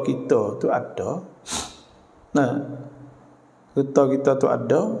harta kita tu ada. Harta kita tu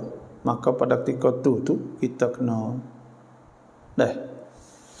ada, maka pada ketika tu kita kena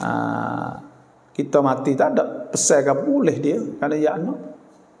kita mati tak ada pesan ke boleh dia kerana ya anak.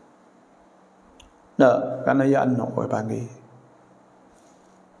 Kerana ya anak orang panggil.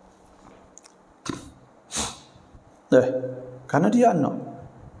 Kerana dia anak,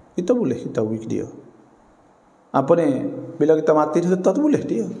 kita boleh kita wik dia. Apa ni? Bila kita mati kita tu boleh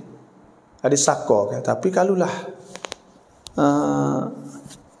dia. Ada saka kan? Tapi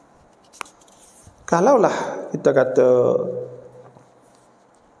kalaulah kita kata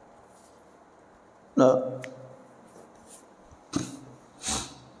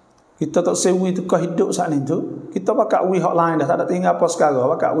kita tak sewi tu kau hidup saat ni tu, kita pakai wi hak lain dah tak ada tinggal apa sekarang,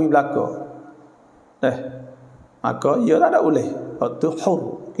 pakai wi belaka. Maka ia tak ada boleh. Waktu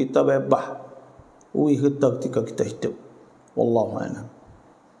hur kita bebas wi harta ketika kita hidup. Wallahu a'lam.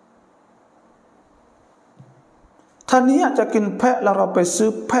 ท่านี้จะกินแพะแล้วเราไปซื้อ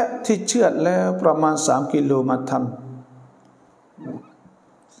แพะที่เชือดแล้วประมาณ3 กิโลมาท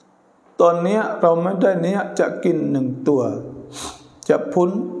ำตอนนี้เราไม่ได้เนี้ยจะกิน1 ตัวจะพ้น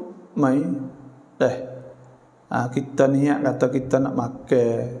ไหมkita niat kata kita nak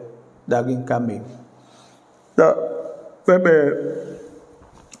makan daging kambing. Tak,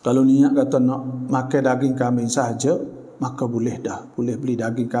 kalau niat kata nak makan daging kambing sahaja, maka boleh dah. Boleh beli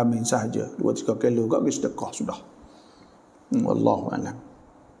daging kambing sahaja 2-3 kilo kat sedekah sudah. Wallahu a'lam.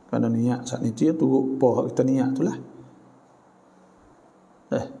 Kalau niat saat ni dia turut apa kita niat itulah.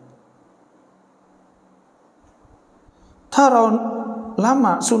ถ้าเราละหม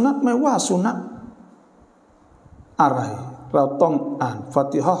าดสุนัตไม่ว่าสุนัตอะไรเราต้องอ่านฟา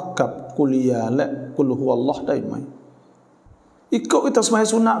ติฮะห์กับกุลยาและกุลฮุวัลลอฮ์ได้ไหมikut kita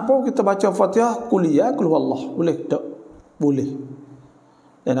sembahyang sunat pun kita baca Fatihah kuliah kul huwallah boleh tak boleh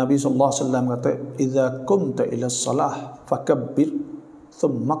dan Nabi sallallahu alaihi wasallam kata idza qumta ila shalah fakabbir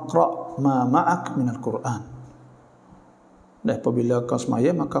thumma qra ma ma'ak minal Quran dan apabila kau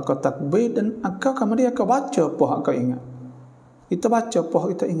sembahyang maka kau takbir dan kemudian kau baca apa kau ingat kita baca apa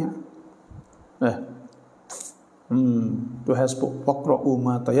kita ingat Tuhan sebut waqra'u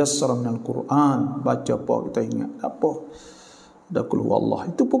ma tayassara minal Quran baca apa kita ingat apa dah keluar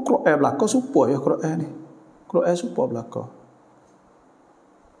Allah itu pun Quran belaka supaya ya Quran ni Quran supaya belaka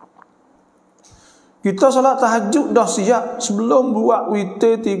kita solat tahajud dah siap sebelum buat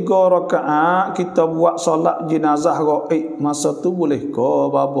witir 3 rakaat kita buat solat jenazah ghaib masa tu boleh ke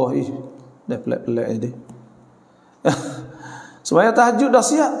babah dah pelik-pelik ni sembahyang tahajud dah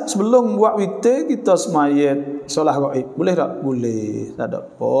siap sebelum buat witir kita sembahyang solat ghaib boleh tak boleh tak ada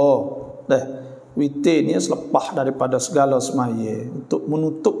apa dah witir ni selepas daripada segala sembahyang untuk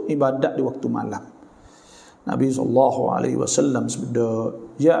menutup ibadat di waktu malam. Nabi sallallahu alaihi wasallam bersabda,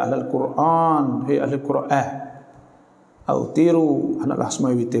 "Ya ahlul Quran, hai ahli Quran, autiru hendaklah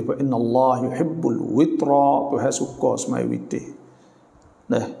sembahyang witir fa innallaha yuhibbul witra." Tuhan suka sembahyang witir.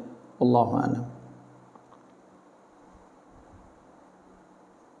 Dah, Allahu a'lam.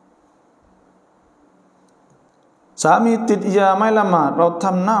สามีติดยาไม่ละหมาดเราท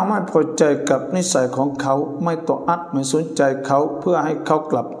ำหน้าไม่พอใจกับนิสัยของเขาไม่ต่ออัดไม่สนใจเขาเพื่อให้เขา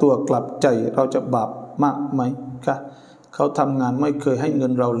กลับตัวกลับใจเราจะบาปมากไหมคะเขาทำงานไม่เคยให้เงิ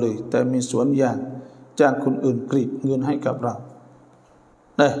นเราเลยแต่มีสวนยางจ้างคนอื่นกรีดเงินให้กับเรา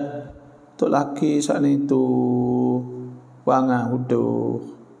tu laki saat itu wangan hudu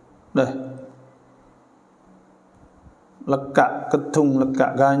lekak ketung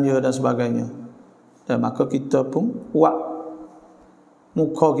lekak ganja dan sebagainya dan maka kita pun buat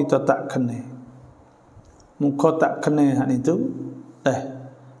muka kita tak kena hal itu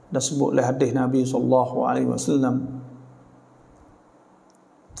dah sebut oleh hadis Nabi sallallahu alaihi wasallam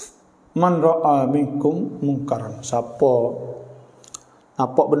man ra'a minkum munkaran siapa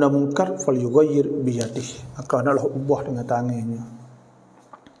nampak benda mungkar falyughayyir bi yadihi maka hendaklah ubah dengan tangannya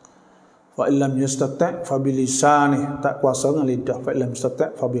fa illam yastati' fa bi lisanihi tak kuasa dengan lidah fa illam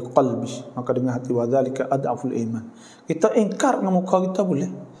yastati' fa bi qalbihi maka dengan hati wa dzalika ad'aful iman kita ingkar dengan muka kita boleh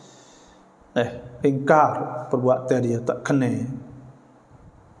ingkar perbuatan dia tak kena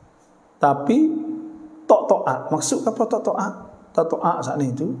tapi tak taat maksud apa tak taat saat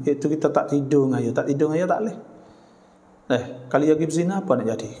ni tu iaitu kita tak tidur dengan dia tak boleh kali lagi berzina apa nak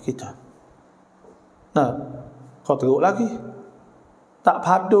jadi kita kau teruk lagi tak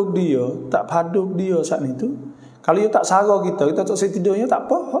paduk dia saat ni tu kalau dia tak sara kita tak saya tidurnya tak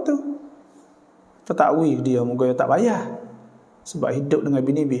apa hak tu kita takwil dia moga dia tak bayar sebab hidup dengan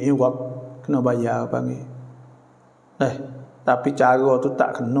bini iwak kena bayar panggil tapi cara tu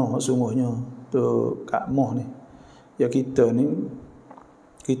tak kena sungguhnya tu kat moh ni ya kita ni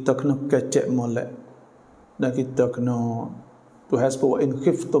kita kena kecek molek dan kita kena Tuhan sebut in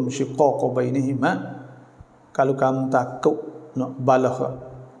khiftum shiqaqa bainihima kalau kamu takut nak balah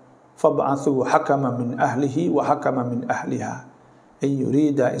fab'athu hakaman min ahlihi wa hakaman min ahliha in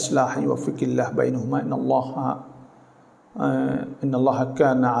yurida islahan yuwaffiqillah bainahuma innallaha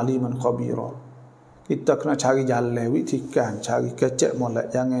kana aliman khabira kita kena cari jalan witikan cari kecek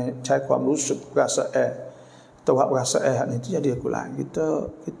molek jangan cariความรู้สึกperasaan perasaan itu jadi aku lah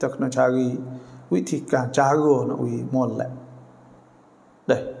kita kena cari witikan cara nak molek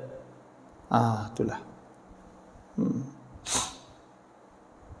itulah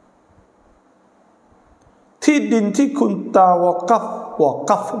ที่ดินที่คุณตาวะ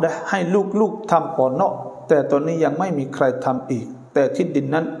กัฟได้ให้ลูกๆทำปอนอกแต่ตอนนี้ยังไม่มีใครทำอีกแต่ที่ดิน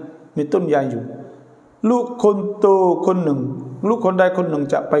นั้นมีต้นยางอยู่ลูกคนโตคนหนึ่งลูกคนใดคนหนึ่ง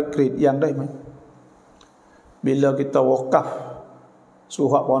จะไปกรีดยางได้ไหม bila kita wakaf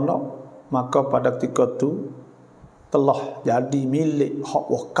suhak pondok maka pada ketika itu telah jadi milik hak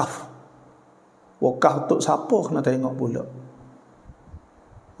wakaf. Wakaf untuk siapa kena tengok pula.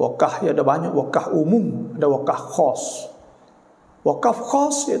 Wakaf ada banyak, wakaf umum, ada wakaf khas. Wakaf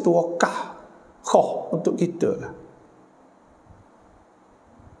khas iaitu wakaf khas untuk kita lah.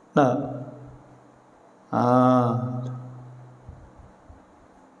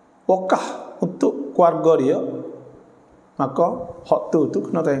 Wakaf untuk keluarga dia, maka hak tu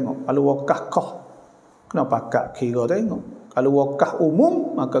kena tengok. Kalau wakaf khas, kena pakat kira tengok. Kalau wakaf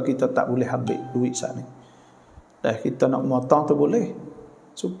umum, maka kita tak boleh ambil duit saat ni. Dah kita nak motong tu boleh.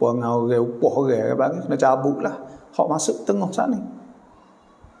 Supaya ngau orang upah orang bagi kena cabut lah. Hak masuk tengah saat ni.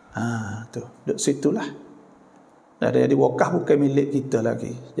 Tu, duduk situlah. Dah jadi wakaf bukan milik kita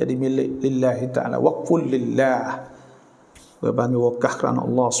lagi. Jadi milik lillahi ta'ala. Waqful lillah. Dia panggil wakaf kerana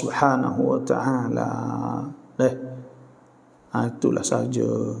Allah Subhanahu wa ta'ala. Itulah saja.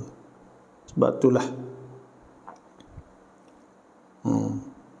 Sebab itulah.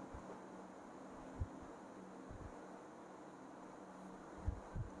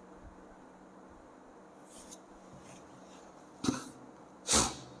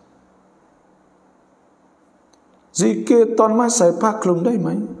 Zikir ตอนไม่ใส่ผ้าคลุมได้ไหม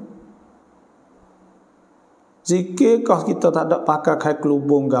Zikir kalau kita tak ada pakai kai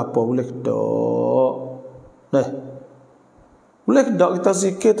kelubung ke apa, boleh tak? Boleh tak kita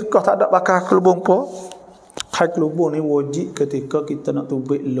zikir tu kalau tak ada pakai kelubung apa? Kai kelubung ni wajib ketika kita nak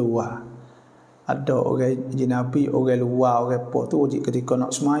tubik luar. Ada orang jinabi, orang luar, orang apa tu wajib ketika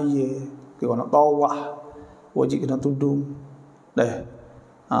nak semaya, ketika nak tawaf, wajib kena tudung.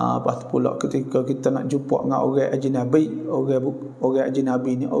 Lepas tu pula ketika kita nak jumpa dengan orang ajnabi, orang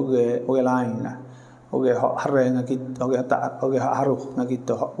ajnabi ni orang lain lah. Orang hak haram dengan kita, orang tak, orang hak haruh dengan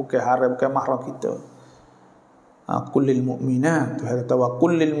kita, hak bukan haram, bukan mahram kita. Kullil mu'minat, Tuhan kata wa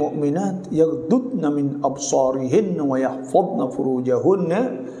kullil mu'minat yaghdudna min absarihinna wa yahfadna furujahunna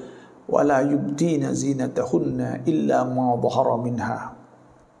wa la yubdina zinatahunna illa ma dhahara minha.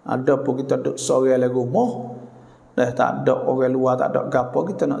 Ada pun kita duduk seorang lagi rumah, tak ada orang luar, tak ada gapo,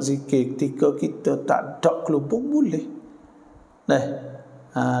 kita nak zikir ketika kita tak ada kelubung boleh.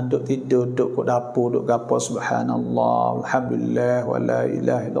 Duduk tidur, duduk kat dapur, duduk gapo, subhanallah, alhamdulillah, wa la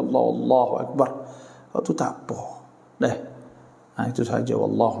ilaha illallah, Allahu akbar. Itu tak apa. Itu saja,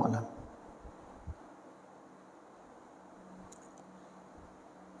 wallahu a'lam.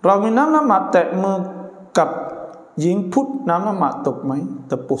 Rami nam mak tak mekap jing put nam mak tok mai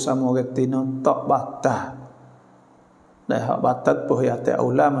tepuh sama retina tak batas. Hak batas tepuh yate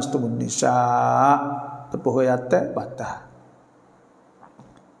aula mastumun nisa, tepuh yate batas.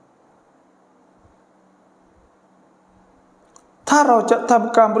ถ้าเราจะท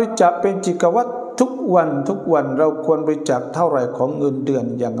ำการบริจาคเป็นจิกวัตรทุกวันเราควรบริจาคเท่าไหร่ของเงินเดือน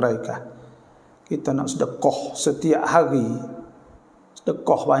อย่างไรคะ Kita nak sedekah setiap hari.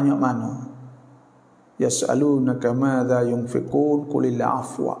 Sedekah banyak mana? Yas'alunaka madza yunfiqun qulil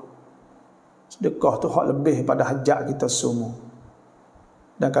afwa. Sedekah tu hak lebih pada hajat kita semua.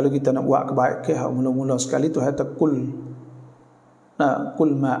 Dan kalau kita nak buat kebaikan, mula-mula sekali tu kata kul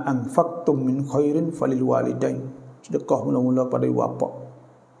ma anfaqtum min khairin falil walidain. Sedekah mula-mula pada ibu bapa.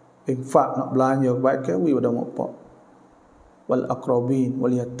 Infak nak belanja kebaikan pada mak bapak. Wal aqrabin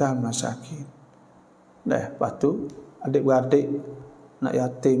wal yatam masakin. Lepas tu adik-beradik nak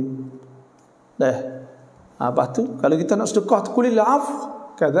yatim. Lepas tu kalau kita nak sedekah tu kulil af.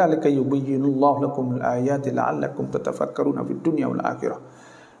 Kadzalika yubayyinullahu lakum al-ayati la'allakum tatafakkaruna fid dunya wal akhirah.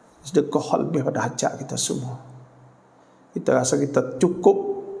 Sedekah lebih pada hajat kita semua. Kita rasa kita cukup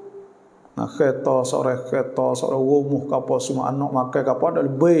kereta, seorang rumah ke apa, semua anak makan ke apa, ada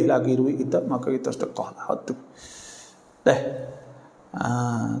lebih lagi duit kita, maka kita sedekah lah tu.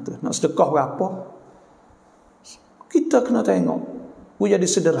 Tu nak sedekah berapa? Kita kena tengok. Jadi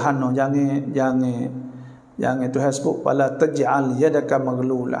sederhana, jangan Tuhan sebut wala taj'al yadaka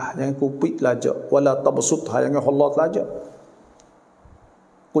maghlulah, jangan kupit lajak, wala tabsutha, jangan Allah lajak.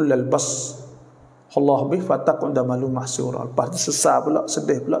 Kullal bas Allah bih fataqun damalu mahsura. Lepas sesal pula,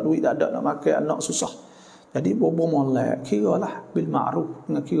 sedih pula, duit tak ada nak makan, anak susah. Jadi bobo molek, kiralah bil ma'ruf,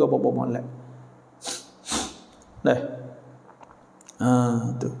 dengan kira bobo molek.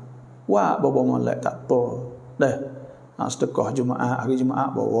 Tu. Wah bobo molek tak apa. Sedekah Jumaat, hari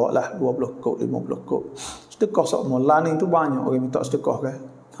Jumaat bawa lah 20 kod, 50 kod. Sedekah sok molani tu banyak orang minta sedekah kan.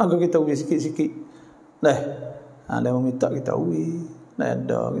 Maka kita ubi sikit-sikit. Dia meminta kita ubi.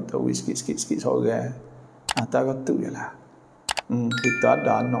 Ada kita ubi sikit-sikit seorang. Tak tu je lah. Kita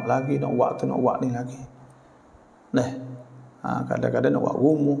ada anak lagi, nak buat tu, nak buat ni lagi. Kadang-kadang nak buat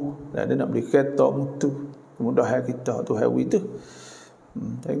rumah, kadang nak beli kereta, mutu. Kemudahan kita tu hawi tu.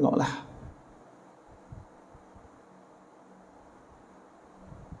 Tengoklah.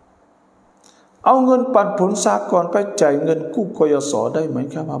 เอาเงินปันผลสากลไปจ่ายเงินกู้กยศได้ไหม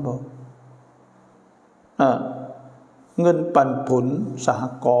ครับพ่อเงินปันผลสห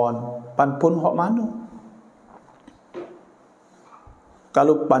กรณ์ปันผลhak mana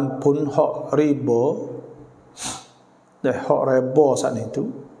kalauปันผลhak riba dah hak riba saat itu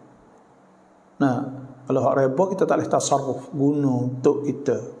kalau hak riba kita tak boleh tasarruf guna untuk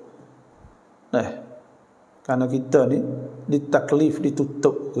kita karena kita ni ditaklif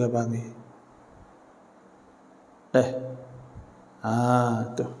ditutup dia panggil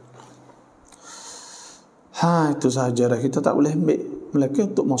tu itu sahaja dah. Kita tak boleh ambil mereka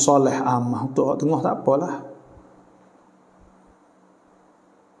untuk masalah amah, untuk hak tengah tak apalah.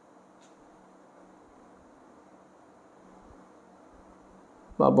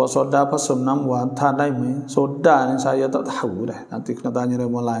 Bapak soda apa senam wanitaได้ไหม soda ni saya tak tahu dah. Nanti kena tanya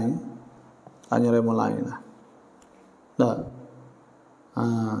remo lain. Tanya remo lain lah. Dah.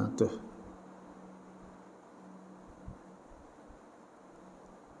 Tu.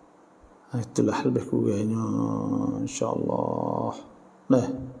 Itulah lebih kurangnya insyaAllah.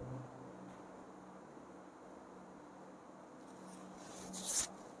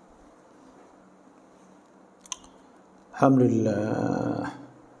 Alhamdulillah.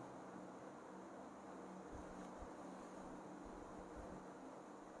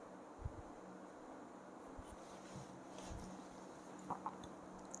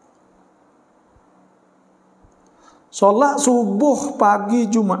 Solat subuh pagi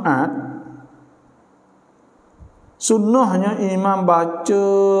Jumaat, sunnahnya imam baca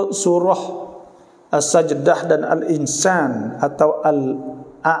surah As-Sajdah dan Al-Insan atau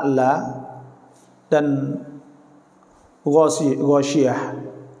Al-A'la dan Ghasyiyah.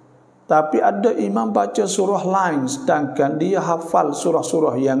 Tapi ada imam baca surah lain sedangkan dia hafal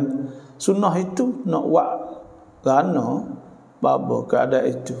surah-surah yang sunnah itu nak buat gana baba keadaan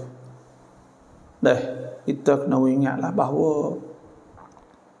itu. Kita kena ingatlah bahawa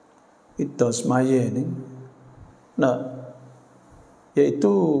kita semaya ni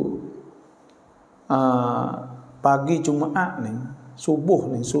iaitu pagi Jumaat ni,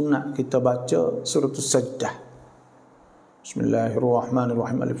 subuh ni sunat kita baca surah As-Sajdah.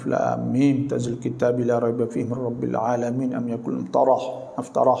 Bismillahirrahmanirrahim. Alif lam mim tanzil kitab la raiba fihi min rabbil alamin am yakul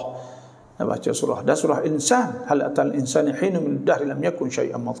aftarah. Baca surah dan surah Insan, hal atal insani hinu min dahri lam yakun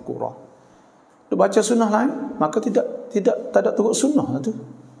syai'an madhkura. Dia baca sunnah lain, maka tak ada turut sunnah tu.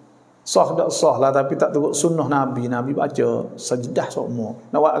 Sah tak sah lah, tapi tak turut sunnah Nabi. Nabi baca sajdah semua.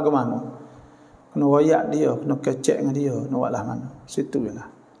 Nak buat ke mana? Kena royak dia, kena kecek dengan dia. Nak buat lah mana? Situ je lah.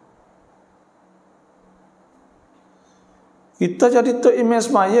 Kita jadi tu imam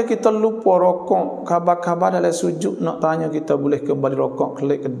semaya, kita lupa rokok. Khabar-khabar dalam sujud nak tanya kita boleh kembali rokok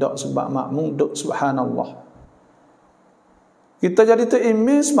kelik kedak sebab makmum duk subhanallah. Kita jadi tu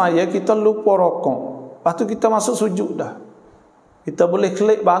imam semaya, kita lupa rokok. Lepas tu kita masuk sujud dah. Kita boleh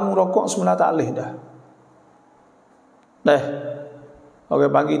klik bangun rokok semula tak boleh dah. Orang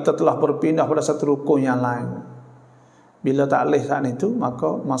panggil kita telah berpindah pada satu rukun yang lain. Bila tak boleh saat itu,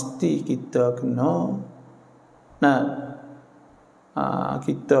 maka mesti kita kena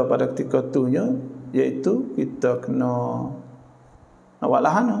kita pada ketika itunya, iaitu kita kena nak buat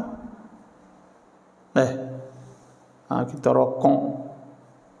lahana. Kita rokok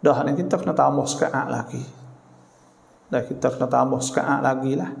dah ni, kita kena tambah sekaat lagi. Dan kita kena tambah sekaat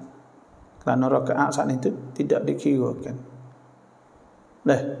lagi lah, kerana rakaat saat itu tidak dikirakan.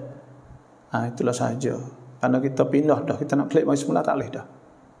 Itulah sahaja. Kerana kita pindah dah, kita nak klik mari semula tak boleh dah.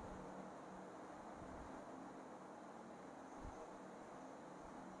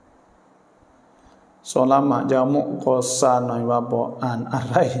 Selamat jamuk kosan ai bapa an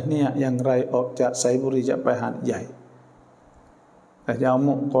arai niat yang rai objek saya beri jak pahan jai.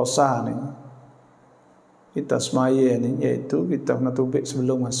 Jamuk kosan ni kita semaya ni, iaitu kita kena tubik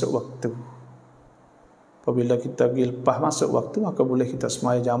sebelum masuk waktu. Apabila kita pergi lepas masuk waktu, maka boleh kita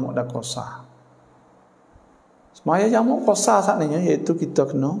semaya jamuk dan kosa. Semaya jamuk kosa saat ni, iaitu kita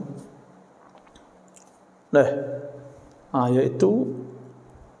kena iaitu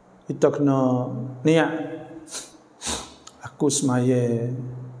kita kena niat aku semaya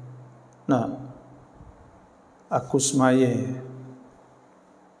aku semaya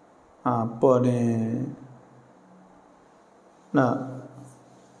apa ni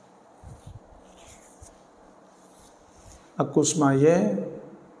aku semaya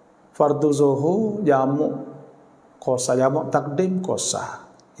fardu zuhur jamuk kosa, jamuk takdim kosa.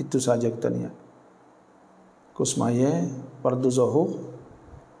 Itu saja kita niat. Aku semaya fardu zuhur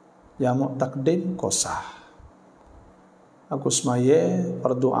jamuk takdim kosa. Aku semaya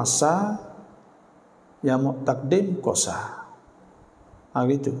fardu asar jamuk takdim kosa.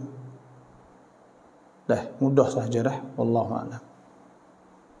 Gitu. Dah, mudah saja dah. Wallahu a'lam.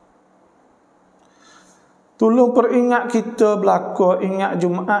 Tolong peringat kita belaka, ingat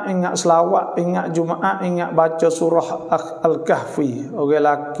Jumaat, ingat selawat, ingat Jumaat, ingat baca surah Al-Kahfi. Orang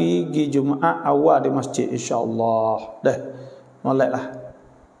lelaki pergi Jumaat awal di masjid, insya-Allah. Dah, moleklah.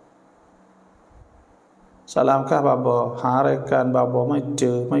 Salamkah baba, harakan baba maiเจ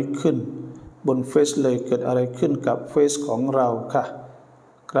อไม่ขึ้นบนเฟซเลยเกิดอะไรขึ้นกับเฟซของเราค่ะ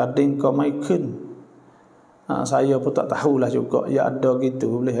กระดิ่งก็ไม่ขึ้น saya pun tak tahulah juga. Ya ada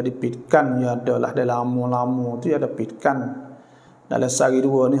gitu, boleh dipitkan, ya ada lah dalam lama-lama tu ya ada pitkan. Dalam sehari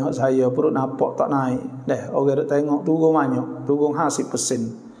dua ni saya perut nampak tak naik. Dah, orang duk tengok turun banyak, turun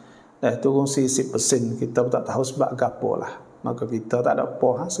 50%. Dah, turun 40%. Kita pun tak tahu sebab gapo lah. Maka kita tak ada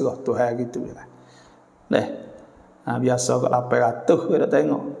apa, serah Tuhan gitu je lah. Dah, biasa kat 800 orang duk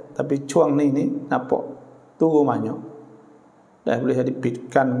tengok. Tapi cuang ni nampak turun banyak. Dah, boleh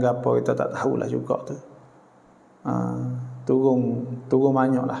dipitkan gapo kita tak tahulah juga tu. Turun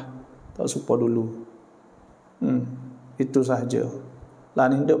banyak lah, tak serupa dulu. Itu sahaja. Lah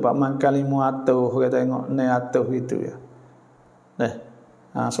ni duk pak makan 500 orang tengok 600 gitu ya. Dah.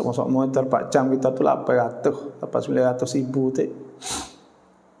 Sok-sok motor 4 jam kita tu 800, lepas 900 ribu tu.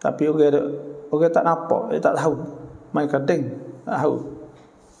 Tapi orang tak nampak, tak tahu. Mai kadang tak tahu.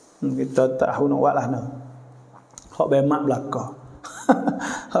 Kita tak tahu nak buat lah no. Hak bemak belaka.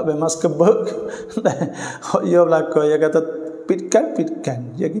 Hak bemas kebek. Hak ya belaka ya kata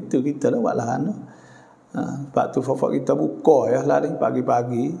pitkan. Ya gitu kita lah buatlah no. Sebab tu fafak kita buka ya lah ni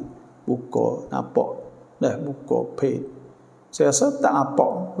pagi-pagi buka nampak dah buka page. Saya rasa tak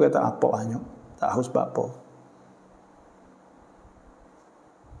nampak, dia tak nampak banyak. Tak tahu sebab apa.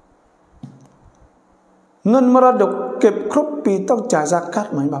 Ngan meraduk เก็บครบปีต้องจ่ายซะกัต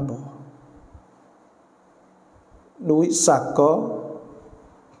ไหมบาบ่duit zakah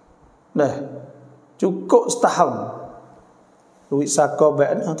dah cukup setahun duit zakah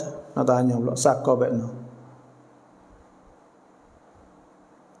baiknya tu nak tanya pula zakah baiknya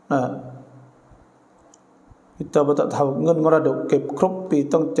kita pun tak tahu เงินมรดกเก็บครบปี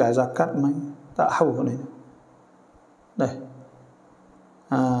ต้องจ่ายซะกัตไหม tak tahu ni dah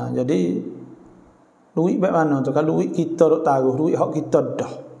jadi duit baik mana tu kalau duit kita duk taruh duit hak kita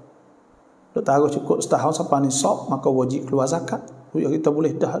dah duk taruh cukup setahun sampai nisab maka wajib keluar zakat duit kita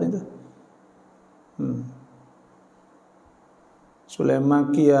boleh dah ni tu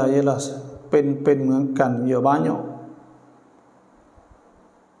Sulaiman kia ialah pen mengangkan ya banyak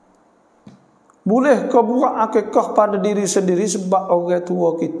boleh kau buat akikah pada diri sendiri sebab orang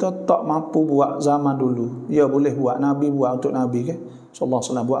tua kita tak mampu buat zaman dulu ya boleh buat Nabi buat untuk Nabi kan sallallahu alaihi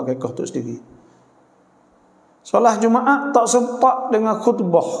wasallam buat akikah untuk sendiri solat Jumaat tak sempat dengan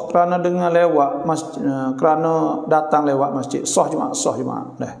khutbah kerana dengan lewat masjid, kerana datang lewat masjid sah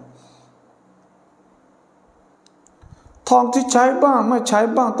Jumaat dah ทองที่ใช้บ้างไม่ใช้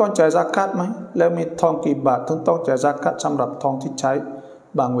บ้างต้องจ่ายซะกัตไหมแล้วมีทองกี่บาทถึงต้องจ่ายซะกัตสำหรับทองที่ใช้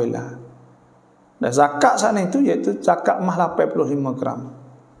บางเวลา dan zakat saat itu iaitu zakat mah 85 gram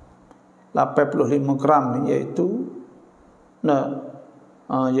 85 gram ni iaitu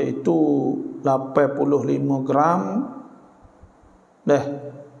iaitu 85 gram dah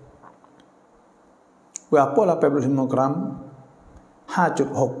berapa 85 gram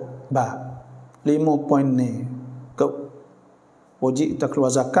 5.6 bát 5 poin ni ke wajib kita keluar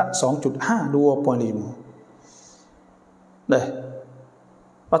zakat 2.5 dah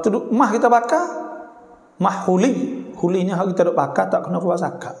lepas tu mah kita bakar mah hulinya hak kita duk bakar tak kena keluar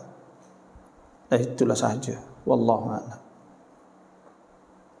zakat dah itulah sahaja wallahu a'lam.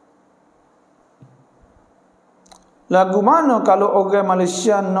 Lagu mana kalau orang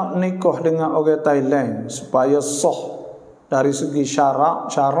Malaysia nak nikah dengan orang Thailand supaya sah dari segi syarak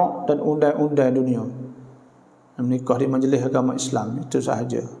dan undang-undang dunia. Menikah di majlis agama Islam itu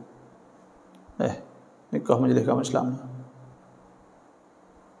sahaja. Nikah majlis agama Islam.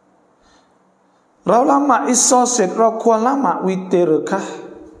 Rau lama isoset rau kual lama witir kah?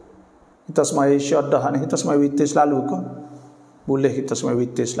 Kita semai syadah ni kita semai witir selalu ke? Boleh kita semai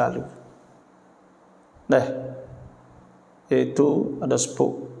witir selalu. Iaitu ada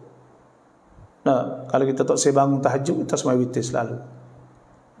sepuk. Kalau kita tak bangun tahajud kita semai witir selalu.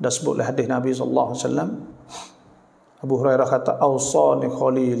 Ada sebut oleh hadis Nabi sallallahu alaihi wasallam. Abu Hurairah kata awsani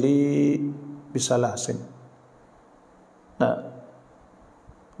khalili bisalasin.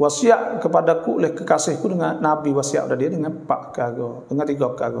 Wasiat kepadaku oleh kekasihku dengan Nabi wasiat pada dia dengan 4 perkara, dengan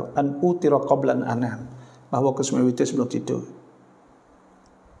 3 perkara. An utira qablan anam, bahawa aku semai witir sebelum tidur.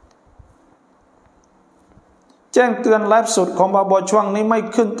 แจ้งเตือนไลฟ์สดของบาบอช่วงนี้ไม่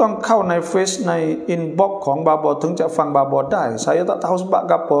ขึ้นต้องเข้าในเฟซในอินบ็อกซ์ของบาบอถึงจะฟังบาบอได้ saya tak tahu sebab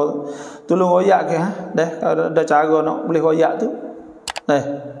apa tolong royak ke deh ada cara nak boleh royak tu deh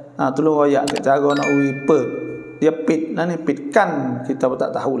tolong royak ke cara nak wiper dia pit ni pit kan kita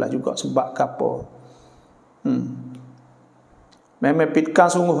tak tahulah juga sebab apa memang pit kan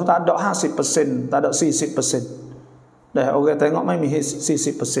sungguh tak ada 50% tak ada 40% deh orang tengok mai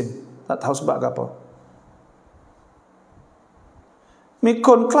 40% tak tahu sebab apaมีค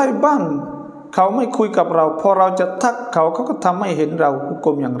นใกล้บ้านเขาไม่คุยกับเราพอเราจะทักเขาก็ทำให้เห็นเราหุก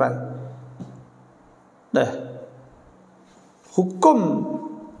มอย่างไรหุกม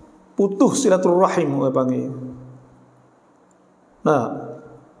putus silaturahim orang panggil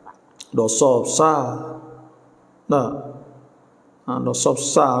dosa besar dosa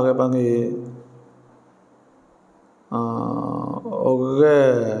besar orang panggil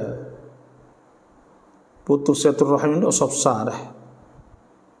orang putus silaturahim dosa besar dah.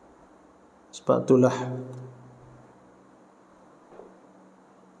 Sebab itulah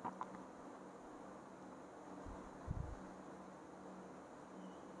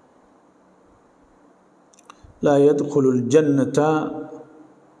la yadkhulul jannata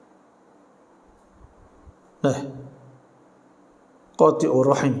qati'ur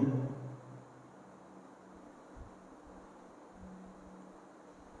rahim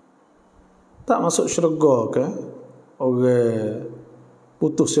tak masuk syurga ke orang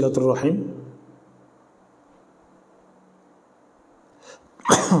putus silaturahim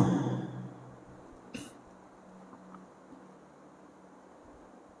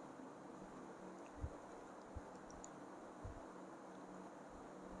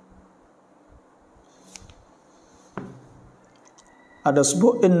ada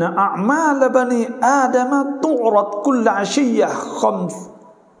sebut inna a'mal bani adam tu'rad kull 'ashiyyah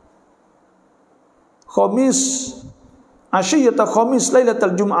khamis 'ashiyyata khamis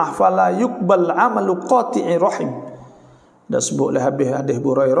lailatul jum'ah fala yuqbal 'amalu qati'i rahim. Dah sebutlah habis hadis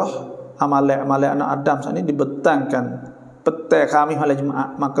Hurairah amal-amal anak Adam saat ini dibentangkan petang Khamis malam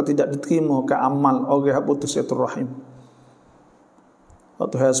Jumaat maka tidak diterima ke amal orang yang putus silaturahim.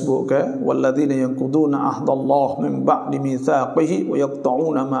 Waktu hasbuk ke walladzina yanquduna ahdallah min ba'di mitsaqihi wa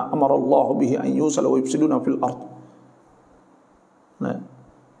yaqta'una ma amara Allah bihi an yusala wa yufsiduna fil ard.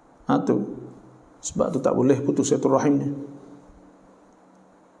 Tu sebab tu tak boleh putus silaturahim ni.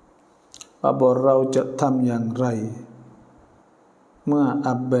 Abarau jatam yang rai เมื่อ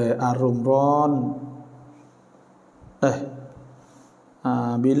อับแบอารมณ์ร้อน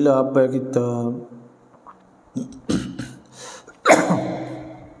bila apa kita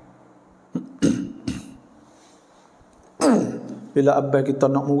bila apa kita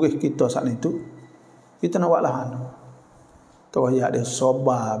nak murih kita saat itu kita nak buat lahan tu ayat dia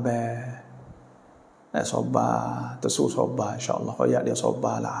sabar sabar terus sabar insyaallah ayat dia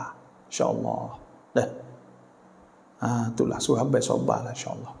sabarlah insyaallah itulah suruh ambil sabarlah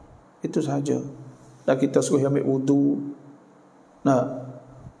insyaallah itu sahaja dan kita suruh ambil wudu nak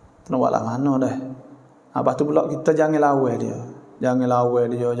buat lah mana dah lepas tu pula kita jangan lawai dia jangan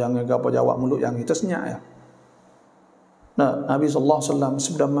apa jawab mulut yang kita senyap ya Nabi sallallahu alaihi wasallam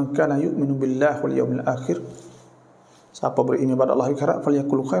sabda man kana yu'minu billahi wal yawmil akhir siapa beriman pada Allah akhirat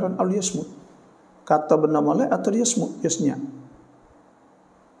falyakul khairan aw liyasmut kata benar molek atau dia semut dia senyap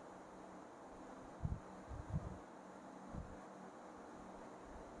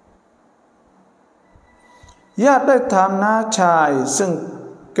ญาติได้ถามน้าชายซึ่ง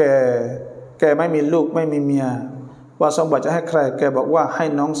แกไม่มีลูกไม่มีเมียว่าสมบัติจะให้ใครแกบอกว่าให้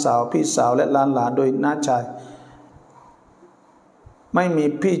น้องสาวพี่สาวและหลานโดยน้าชายไม่มี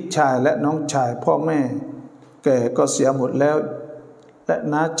พี่ชายและน้องชายพ่อแม่แกก็เสียหมดแล้วและ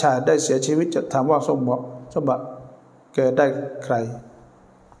น้าชายได้เสียชีวิตจะถามว่าสมบัติแกได้ใคร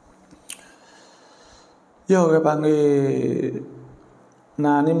โยกบาง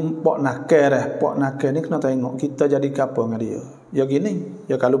nah ni pok nakal ni kena tengok kita jadi apa dengan dia ya gini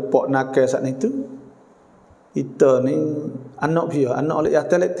ya kalau pok nakal saat itu kita ni anak dia anak oleh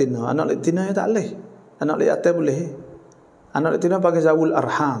yatim anak letina tak boleh anak oleh yatim boleh anak letina pakai zawul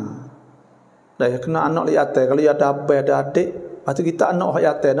arham dah ya kena anak oleh yatim kalau ada abang ada adik lepas tu kita anak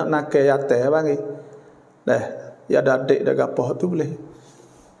yatim nak nakal yatim bagi dah ya ada adik dah apa tu boleh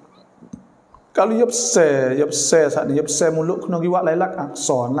kalau ya besar saat ni ya besar mulut kena giwat lailak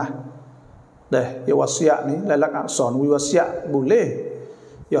akson lah dah ya wasiat ni lailak akson wasiat boleh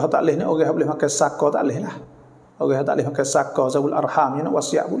ya tak boleh ni orang boleh makan saka tak boleh lah orang tak boleh makan saka zawul arham ya nak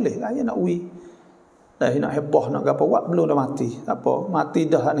wasiat boleh lah ya nak dah nak heboh nak apa buat belum dah mati apa mati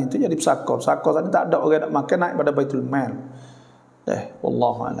dah ni tu jadi saka saat ni tak ada orang nak makan naik pada baitul mal dah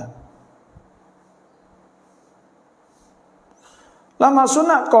wallahu alam ละหมาดสุ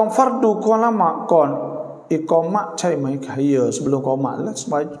นัตก่อนฟัรดูก่อนละหมาดก่อนอิกอมะใช่ไหมya sebelum qomat lah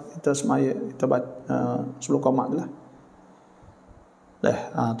kita semaya kita sebelum qomat lah.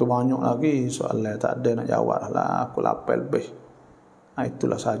 Tu banyak lagi soalan tak ada nak jawab lah, aku lapar lebih.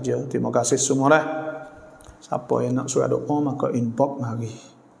 Itulah saja. Terima kasih semua dah. Siapa yang nak surat doa maka inbox mari,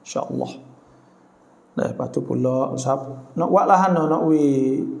 insya-Allah. Lepas tu pula nak buat lah nak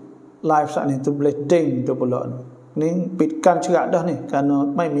live saat ni tu boleh ding tu pula ni pitkan cerak dah ni kerana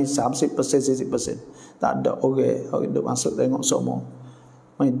mai mi 30% 40%. Tak ada orang duk masuk tengok semua.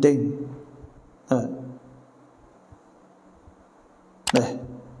 Mai ding.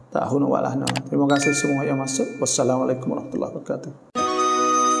 Tak nak buat lah. Terima kasih semua yang masuk. Wassalamualaikum warahmatullahi wabarakatuh.